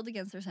both appealed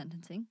against their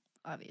sentencing,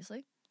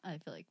 obviously. I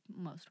feel like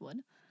most would.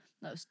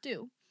 Most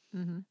do.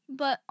 Mm-hmm.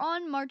 But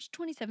on March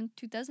 27,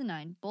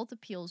 2009, both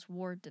appeals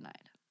were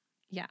denied.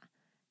 Yeah.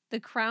 The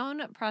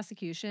Crown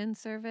Prosecution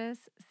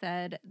Service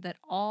said that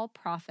all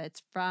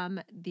profits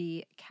from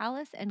the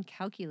callous and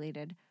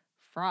calculated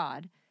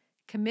fraud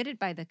committed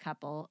by the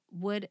couple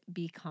would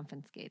be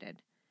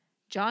confiscated.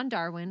 John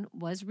Darwin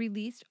was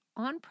released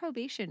on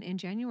probation in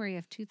January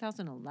of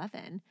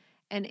 2011,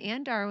 and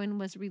Anne Darwin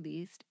was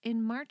released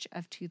in March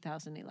of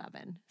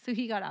 2011. So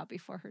he got out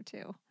before her,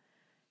 too.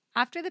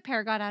 After the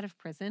pair got out of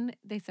prison,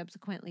 they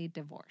subsequently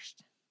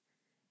divorced.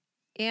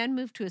 Anne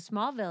moved to a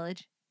small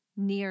village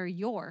near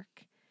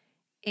York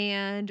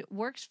and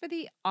works for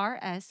the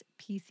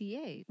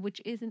RSPCA,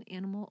 which is an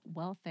animal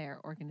welfare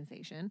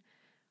organization,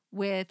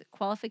 with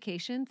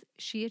qualifications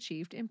she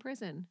achieved in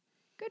prison.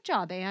 Good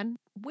job, Anne.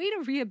 Way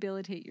to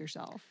rehabilitate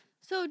yourself.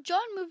 So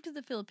John moved to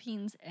the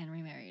Philippines and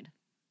remarried.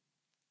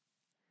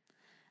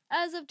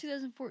 As of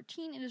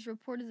 2014, it is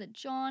reported that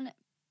John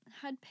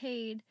had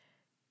paid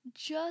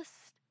just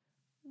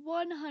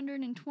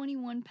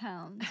 121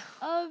 pounds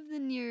of the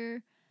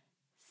near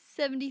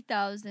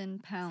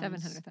 70,000 pounds.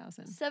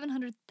 700,000.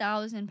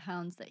 700,000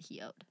 pounds that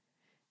he owed.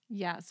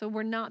 Yeah, so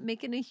we're not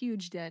making a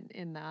huge dent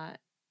in that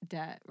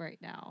debt right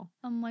now.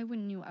 Why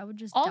wouldn't you? I would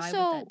just Also-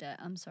 die with that debt.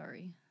 I'm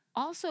sorry.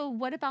 Also,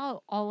 what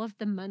about all of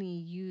the money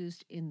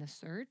used in the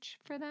search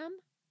for him?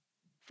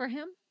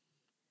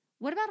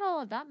 What about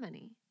all of that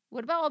money?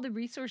 What about all the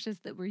resources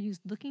that were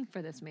used looking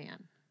for this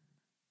man?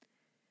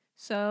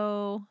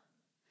 So,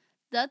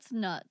 That's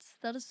nuts.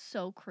 That is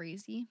so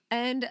crazy.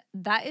 and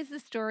that is the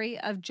story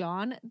of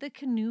John the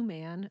Canoe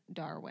Man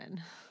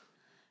Darwin.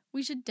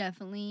 We should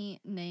definitely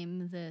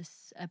name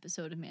this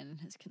episode A Man in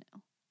His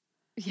Canoe.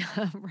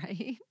 Yeah,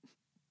 right?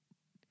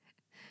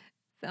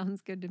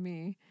 Sounds good to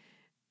me.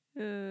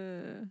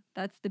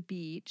 That's the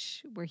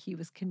beach where he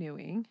was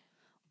canoeing.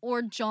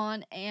 Or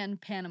John and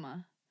Panama.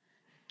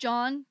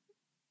 John,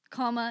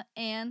 comma,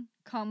 and,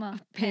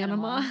 comma,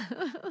 Panama.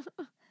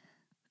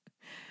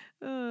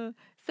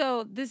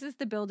 So this is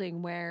the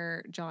building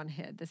where John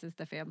hid. This is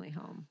the family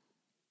home.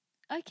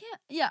 I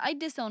can't. Yeah, I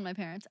disown my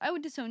parents. I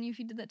would disown you if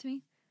you did that to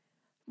me.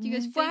 You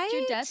guys faked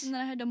your death and then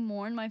I had to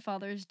mourn my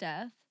father's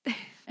death.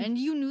 And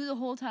you knew the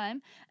whole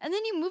time. And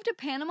then you moved to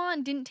Panama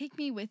and didn't take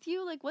me with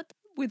you? Like, what?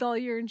 With all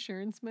your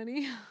insurance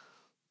money?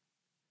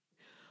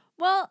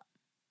 Well,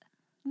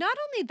 not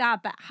only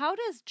that, but how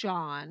does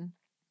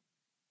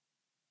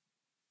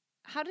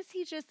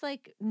he just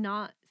like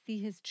not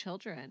see his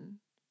children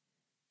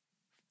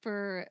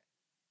for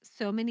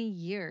so many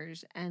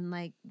years and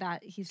like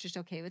that he's just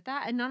okay with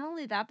that? And not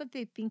only that, but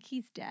they think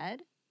he's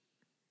dead.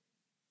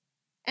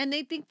 And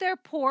they think their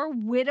poor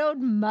widowed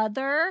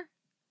mother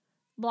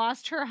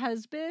lost her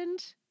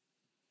husband.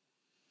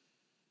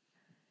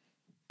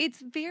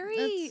 It's very...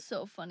 That's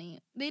so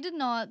funny. They did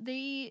not.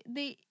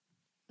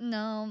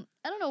 No.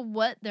 I don't know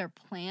what their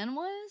plan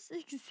was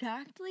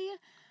exactly.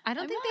 I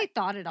don't think they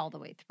thought it all the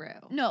way through.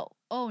 No.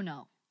 Oh,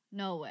 no.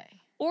 No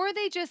way. Or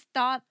they just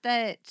thought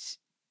that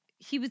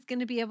he was going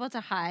to be able to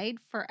hide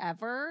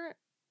forever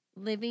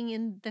living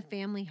in the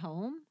family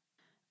home.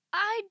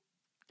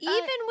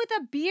 Even with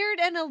a beard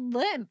and a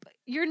limp,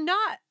 you're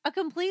not a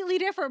completely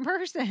different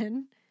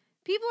person.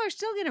 People are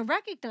still going to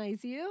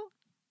recognize you.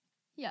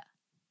 Yeah.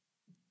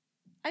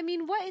 I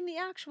mean, what in the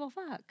actual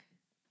fuck?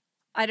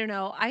 I don't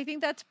know. I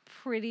think that's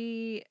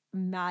pretty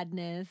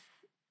madness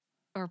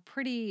or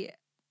pretty...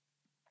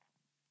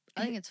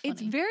 I think it's funny.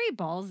 It's very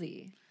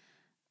ballsy.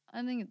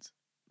 I think it's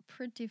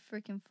pretty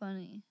freaking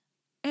funny.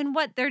 And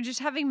what, they're just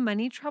having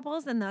money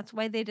troubles and that's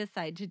why they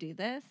decide to do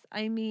this?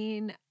 I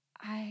mean,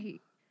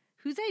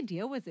 whose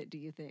idea was it, do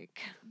you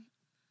think?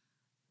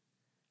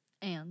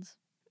 Anne's.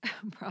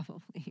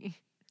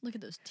 Probably. Look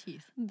at those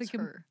teeth. It's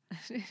her.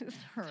 It's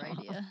her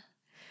idea.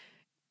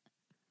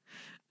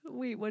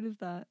 Wait, what is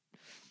that?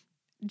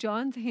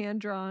 John's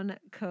hand-drawn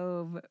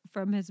cove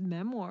from his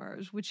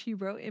memoirs, which he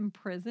wrote in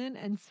prison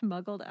and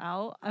smuggled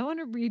out. I want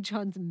to read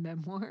John's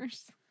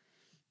memoirs.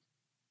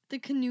 The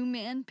Canoe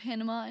Man,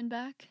 Panama and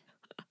back.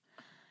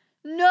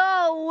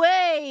 No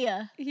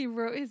way! He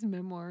wrote his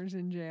memoirs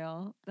in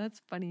jail.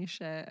 That's funny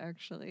shit,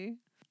 actually.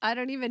 I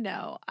don't even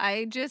know.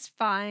 I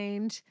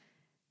find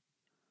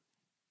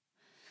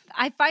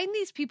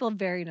these people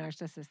very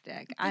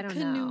narcissistic. I don't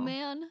know. The Canoe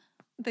Man?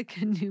 The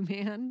Canoe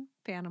Man,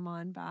 Panama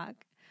and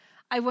back.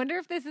 I wonder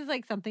if this is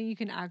like something you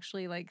can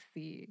actually like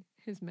see,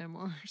 his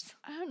memoirs.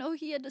 I don't know.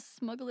 He had to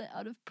smuggle it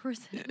out of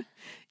prison.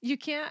 You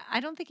can't, I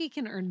don't think he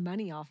can earn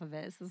money off of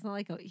it. So it's not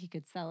like he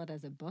could sell it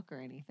as a book or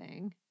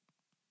anything.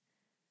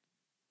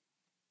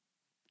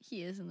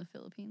 He is in the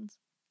Philippines.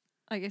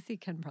 I guess he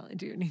can probably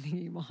do anything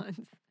he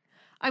wants.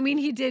 I mean,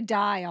 he did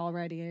die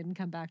already and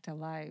come back to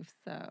life,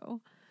 so.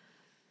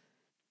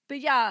 But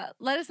yeah,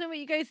 let us know what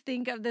you guys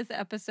think of this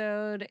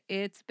episode.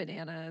 It's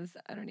bananas.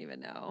 I don't even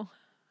know.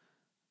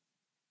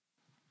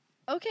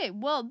 Okay,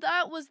 well,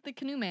 that was the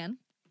Canoe Man.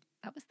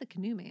 That was the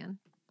Canoe Man.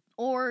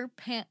 Or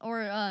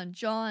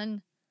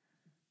John,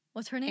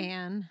 what's her name?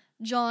 Anne.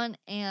 John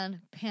and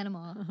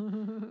Panama.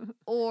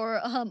 Or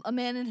a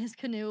man in his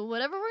canoe,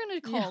 whatever we're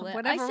going to call it.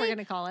 Whatever we're going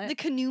to call it. The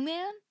Canoe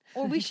Man,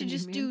 or we should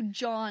just Man. do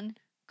John,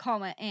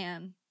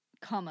 Anne,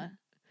 Panama.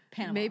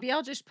 Maybe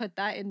I'll just put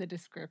that in the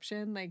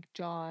description, like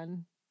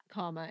John,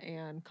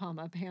 Anne,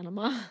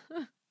 Panama.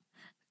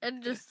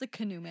 And just the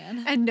Canoe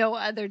Man. And no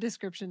other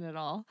description at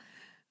all.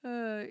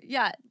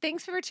 Yeah,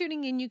 thanks for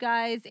tuning in, you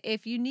guys.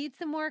 If you need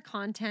some more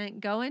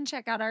content, go and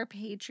check out our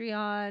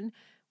Patreon.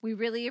 We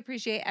really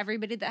appreciate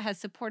everybody that has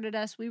supported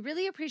us. We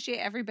really appreciate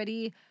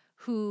everybody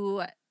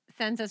who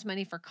sends us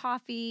money for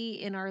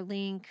coffee in our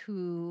link,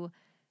 who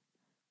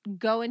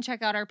go and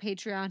check out our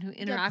Patreon, who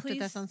interact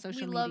with us on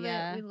social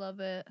media. We love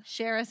it.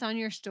 Share us on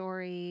your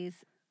stories.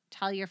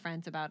 Tell your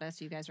friends about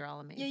us. You guys are all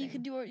amazing. Yeah, you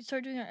could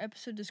start doing our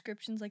episode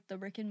descriptions, like the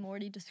Rick and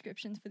Morty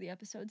descriptions for the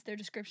episodes. Their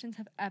descriptions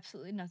have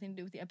absolutely nothing to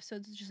do with the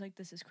episodes. It's just like,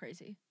 this is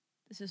crazy.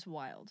 This is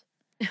wild.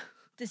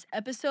 This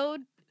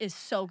episode is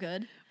so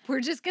good.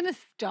 We're just going to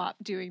stop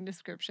doing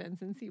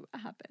descriptions and see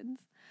what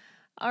happens.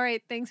 All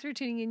right. Thanks for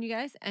tuning in, you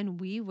guys. And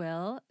we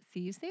will see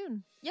you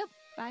soon. Yep.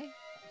 Bye.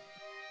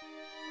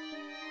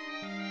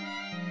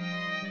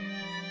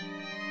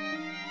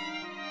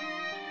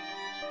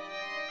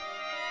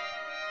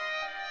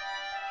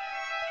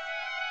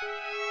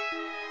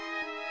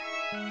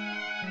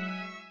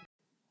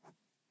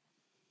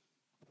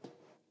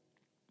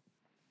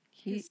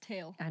 His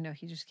tail. I know,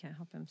 he just can't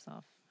help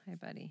himself. Hi,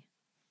 buddy.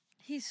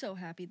 He's so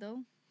happy,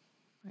 though.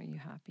 Are you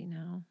happy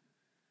now?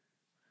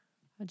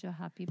 Are you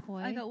happy, boy?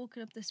 I got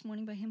woken up this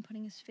morning by him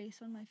putting his face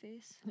on my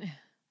face.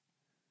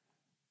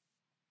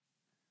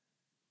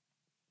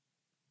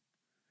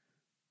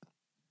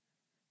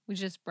 We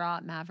just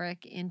brought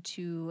Maverick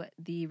into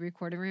the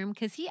recording room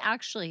because he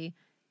actually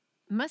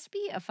must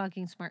be a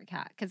fucking smart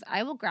cat, because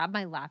I will grab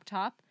my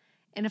laptop,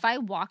 and if I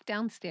walk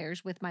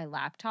downstairs with my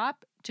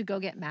laptop to go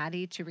get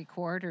Maddie to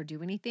record or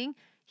do anything,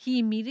 he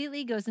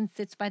immediately goes and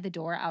sits by the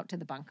door out to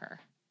the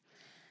bunker.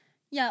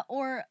 Yeah,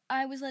 or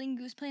I was letting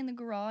Goose play in the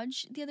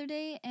garage the other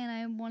day, and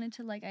I wanted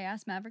to, I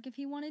asked Maverick if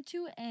he wanted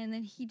to, and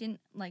then he didn't,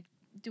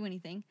 do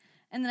anything.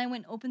 And then I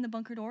went and opened the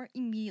bunker door,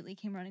 immediately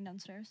came running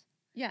downstairs.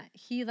 Yeah,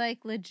 he,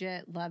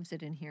 legit loves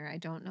it in here. I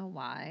don't know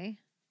why.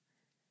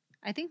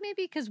 I think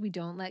maybe because we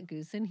don't let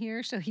Goose in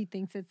here, so he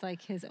thinks it's,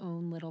 his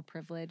own little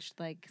privileged,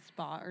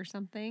 spot or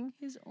something.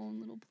 His own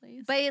little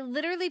place. But it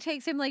literally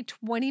takes him,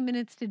 20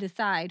 minutes to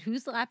decide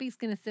whose lap he's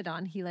going to sit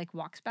on. He,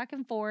 walks back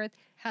and forth.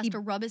 Has to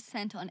rub his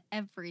scent on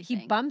everything.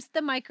 He bumps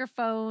the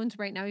microphones.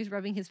 Right now he's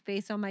rubbing his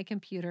face on my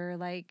computer.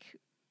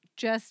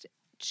 Just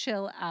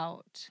chill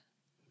out.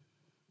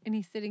 And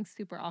he's sitting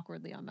super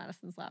awkwardly on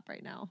Madison's lap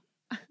right now.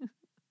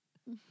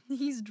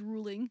 He's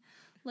drooling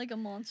like a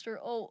monster.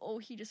 Oh,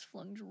 he just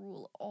flung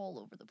drool all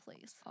over the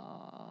place.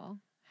 Aw,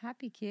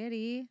 happy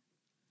kitty.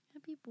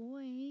 Happy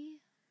boy.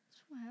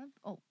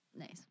 Oh,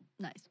 nice.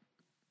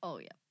 Oh,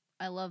 yeah.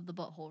 I love the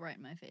butthole right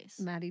in my face.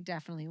 Maddie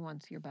definitely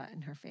wants your butt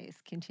in her face.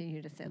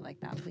 Continue to sit like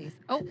that, please.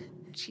 Oh,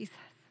 Jesus.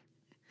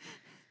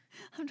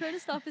 I'm trying to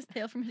stop his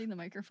tail from hitting the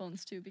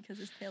microphones, too, because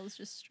his tail is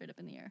just straight up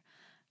in the air.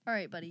 All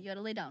right, buddy, you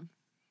gotta lay down.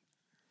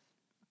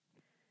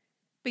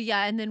 But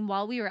yeah, and then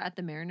while we were at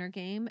the Mariner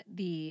game,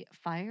 the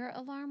fire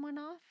alarm went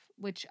off,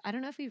 which I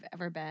don't know if you've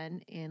ever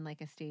been in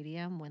a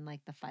stadium when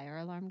the fire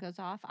alarm goes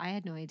off. I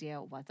had no idea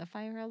it was a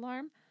fire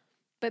alarm.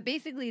 But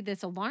basically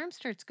this alarm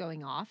starts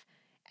going off,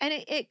 and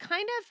it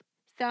kind of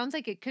sounds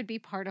like it could be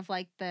part of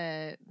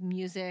the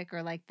music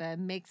or the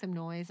make some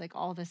noise,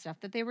 all the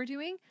stuff that they were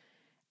doing.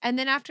 And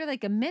then after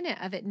a minute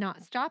of it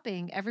not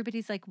stopping,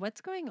 everybody's like,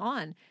 what's going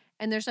on?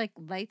 And there's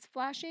lights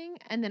flashing.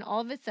 And then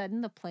all of a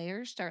sudden the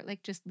players start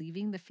just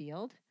leaving the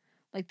field.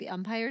 The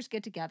umpires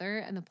get together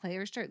and the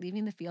players start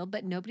leaving the field,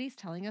 but nobody's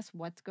telling us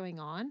what's going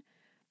on.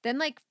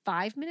 Then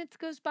 5 minutes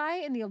goes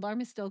by and the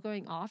alarm is still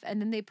going off.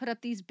 And then they put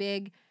up these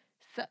big,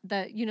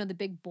 the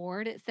big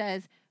board. It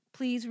says,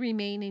 please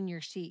remain in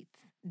your seats.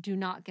 Do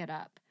not get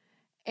up.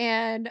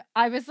 And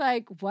I was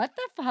like, what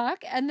the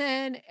fuck? And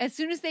then as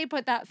soon as they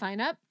put that sign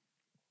up,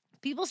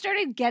 people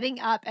started getting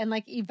up and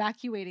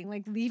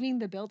evacuating, leaving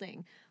the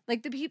building.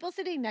 The people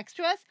sitting next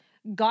to us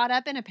got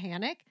up in a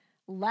panic,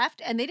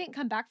 left, and they didn't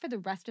come back for the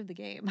rest of the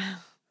game.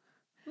 Oh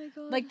my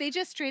God. They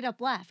just straight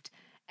up left.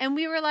 And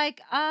we were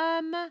like,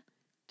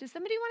 does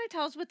somebody want to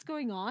tell us what's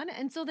going on?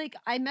 And so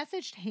I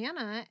messaged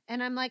Hannah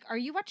and I'm like, are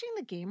you watching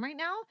the game right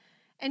now?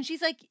 And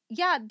she's like,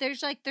 yeah,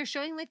 there's they're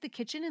showing the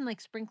kitchen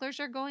and sprinklers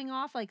are going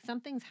off.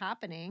 Something's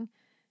happening.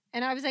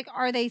 And I was like,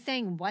 are they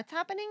saying what's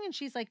happening? And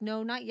she's like,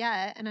 no, not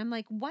yet. And I'm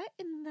like, what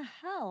in the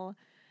hell?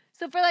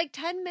 So for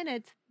 10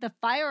 minutes, the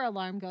fire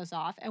alarm goes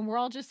off and we're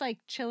all just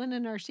chilling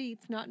in our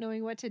seats, not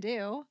knowing what to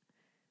do.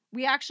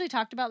 We actually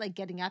talked about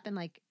getting up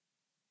and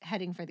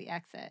heading for the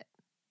exit.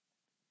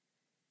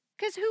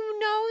 Because who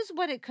knows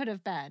what it could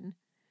have been.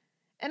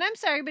 And I'm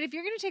sorry, but if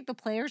you're going to take the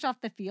players off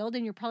the field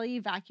and you're probably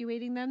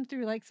evacuating them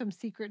through like some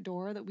secret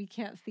door that we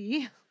can't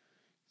see.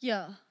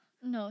 Yeah.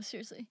 No,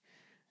 seriously.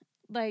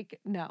 Like,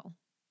 no.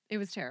 It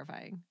was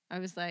terrifying. I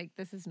was like,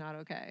 this is not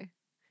okay.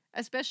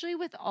 Especially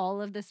with all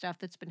of the stuff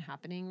that's been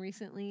happening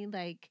recently.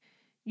 Like,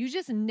 you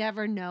just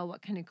never know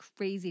what kind of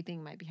crazy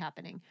thing might be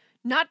happening.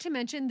 Not to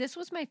mention, this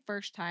was my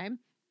first time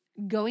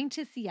going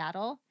to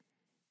Seattle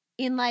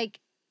in like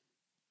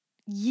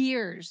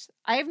years.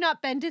 I have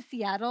not been to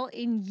Seattle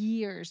in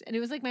years. And it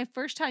was like my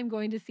first time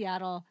going to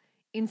Seattle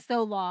in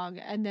so long.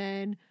 And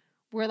then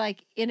we're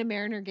like in a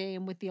Mariner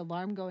game with the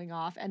alarm going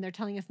off and they're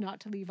telling us not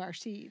to leave our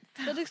seats.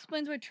 That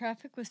explains why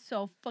traffic was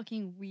so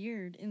fucking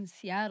weird in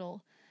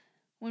Seattle.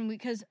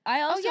 Because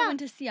I also went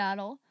to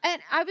Seattle.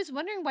 And I was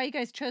wondering why you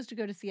guys chose to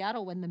go to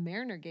Seattle when the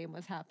Mariner game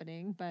was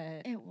happening,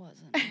 but It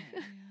wasn't our idea.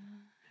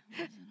 It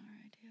wasn't our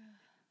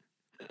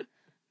idea.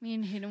 Me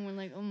and Hayden were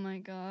like, oh my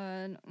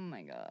God.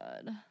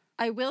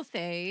 I will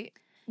say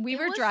we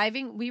were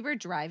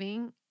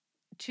driving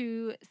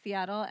to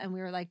Seattle and we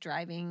were like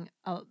driving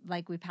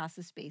like we passed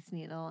the Space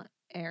Needle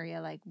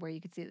area, like where you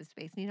could see the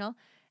Space Needle,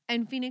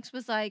 and Phoenix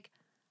was like,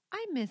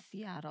 I miss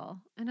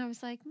Seattle. And I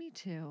was like, me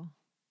too.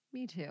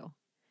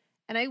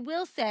 And I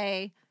will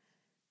say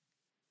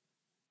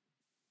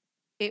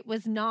it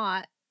was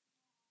not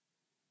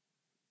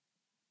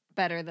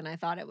better than I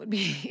thought it would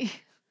be.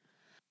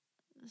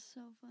 That's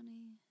so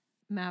funny.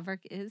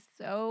 Maverick is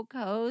so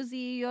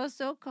cozy. You're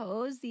so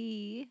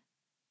cozy.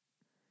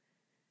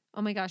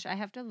 Oh my gosh, I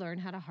have to learn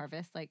how to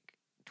harvest like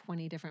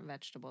 20 different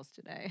vegetables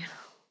today.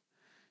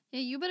 Yeah,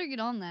 you better get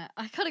on that.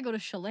 I gotta go to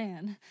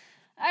Chelan.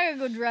 I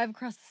gotta go drive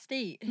across the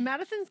state.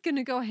 Madison's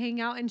gonna go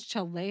hang out in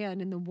Chelan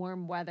in the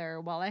warm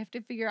weather while I have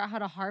to figure out how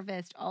to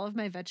harvest all of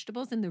my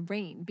vegetables in the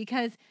rain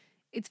because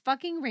it's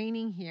fucking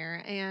raining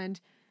here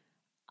and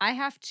I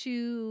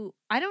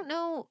don't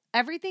know,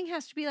 everything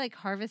has to be like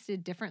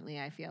harvested differently,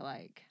 I feel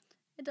like.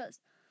 It does.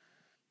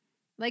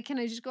 Like, can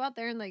I just go out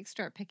there and like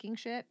start picking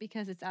shit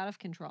because it's out of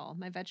control?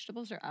 My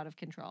vegetables are out of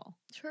control.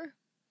 Sure.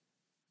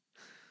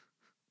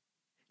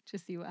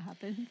 Just see what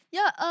happens.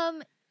 Yeah,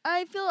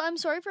 I'm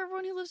sorry for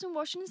everyone who lives in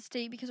Washington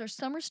State because our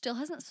summer still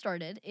hasn't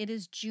started. It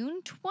is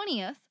June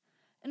 20th,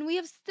 and we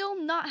have still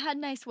not had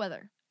nice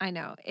weather. I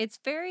know. It's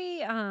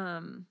very,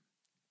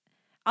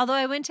 although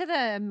I went to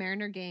the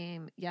Mariner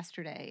game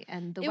yesterday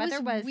and the weather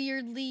was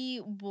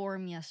weirdly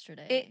warm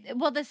yesterday.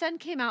 The sun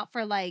came out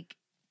for like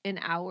an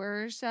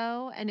hour or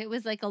so and it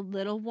was like a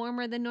little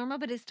warmer than normal,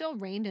 but it still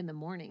rained in the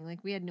morning.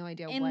 Like we had no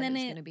idea what it was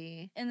going to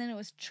be. And then it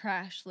was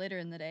trash later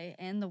in the day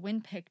and the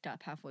wind picked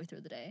up halfway through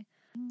the day.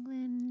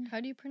 England. How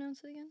do you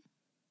pronounce it again?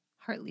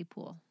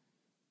 Hartlepool.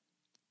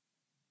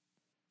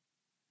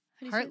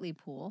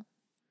 Hartlepool.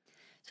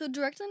 So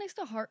directly next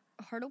to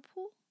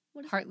Hartlepool?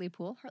 What is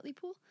Hartlepool.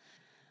 Hartlepool?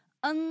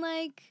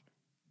 Unlike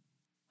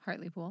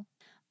Hartlepool.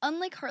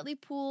 Unlike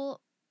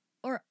Hartlepool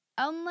or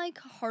unlike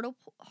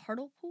Hartlepool?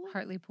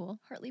 Hartlepool.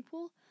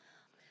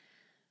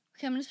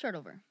 Okay, I'm going to start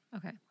over.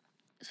 Okay.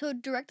 So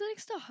directly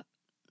next to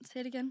say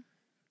it again.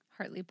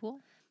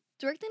 Hartlepool.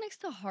 Directly next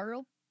to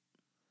Hartlepool.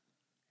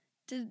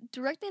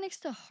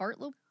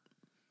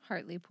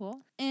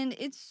 And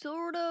it's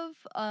sort of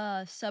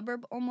a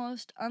suburb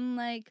almost,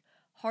 unlike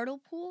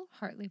Hartlepool.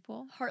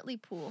 Hartlepool.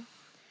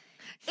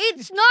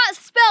 It's not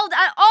spelled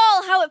at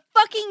all how it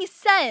fucking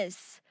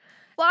says.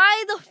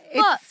 Why the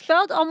fuck? It's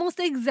spelled almost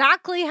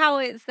exactly how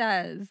it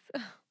says.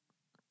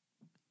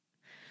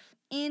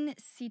 In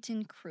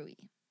Seton Crewe.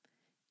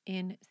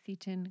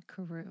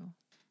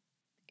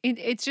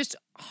 It's just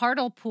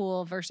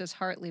Hartlepool versus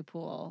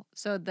Hartlepool.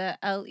 So the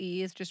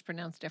LE is just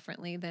pronounced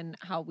differently than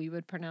how we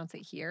would pronounce it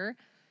here.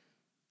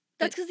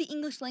 That's because the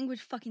English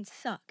language fucking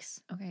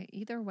sucks. Okay,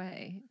 either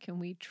way, can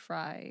we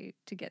try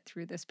to get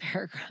through this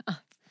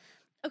paragraph?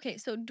 Okay,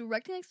 so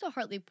directly next to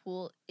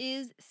Hartlepool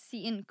is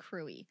Seton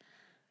Crewe.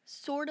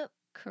 Sort of.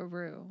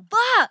 Carew.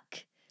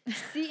 Fuck!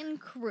 Seton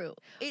Crewe.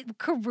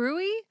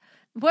 Carewy?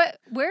 What?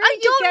 Where are I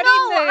you getting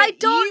the I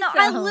don't know.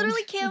 I sound?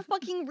 literally can't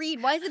fucking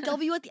read. Why is the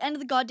W at the end of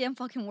the goddamn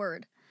fucking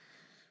word?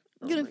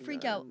 I'm gonna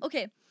freak out.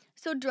 Okay,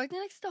 so directly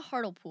next to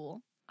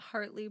Hartlepool.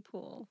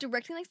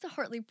 Directly next to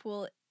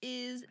Hartlepool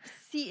is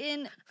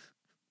Seton.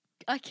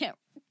 I can't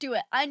do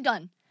it. I'm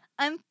done.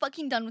 I'm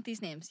fucking done with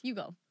these names. You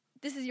go.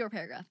 This is your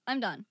paragraph.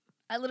 I'm done.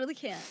 I literally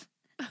can't.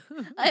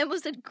 I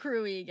almost said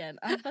Crewy again.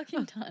 I'm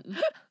fucking done.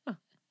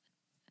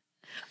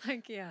 I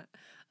can't.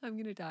 I'm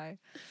gonna die.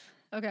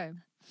 Okay.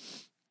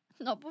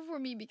 Not before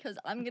me because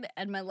I'm gonna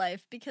end my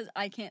life because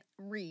I can't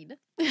read.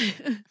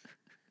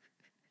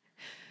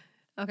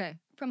 Okay.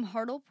 From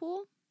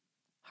Hartlepool.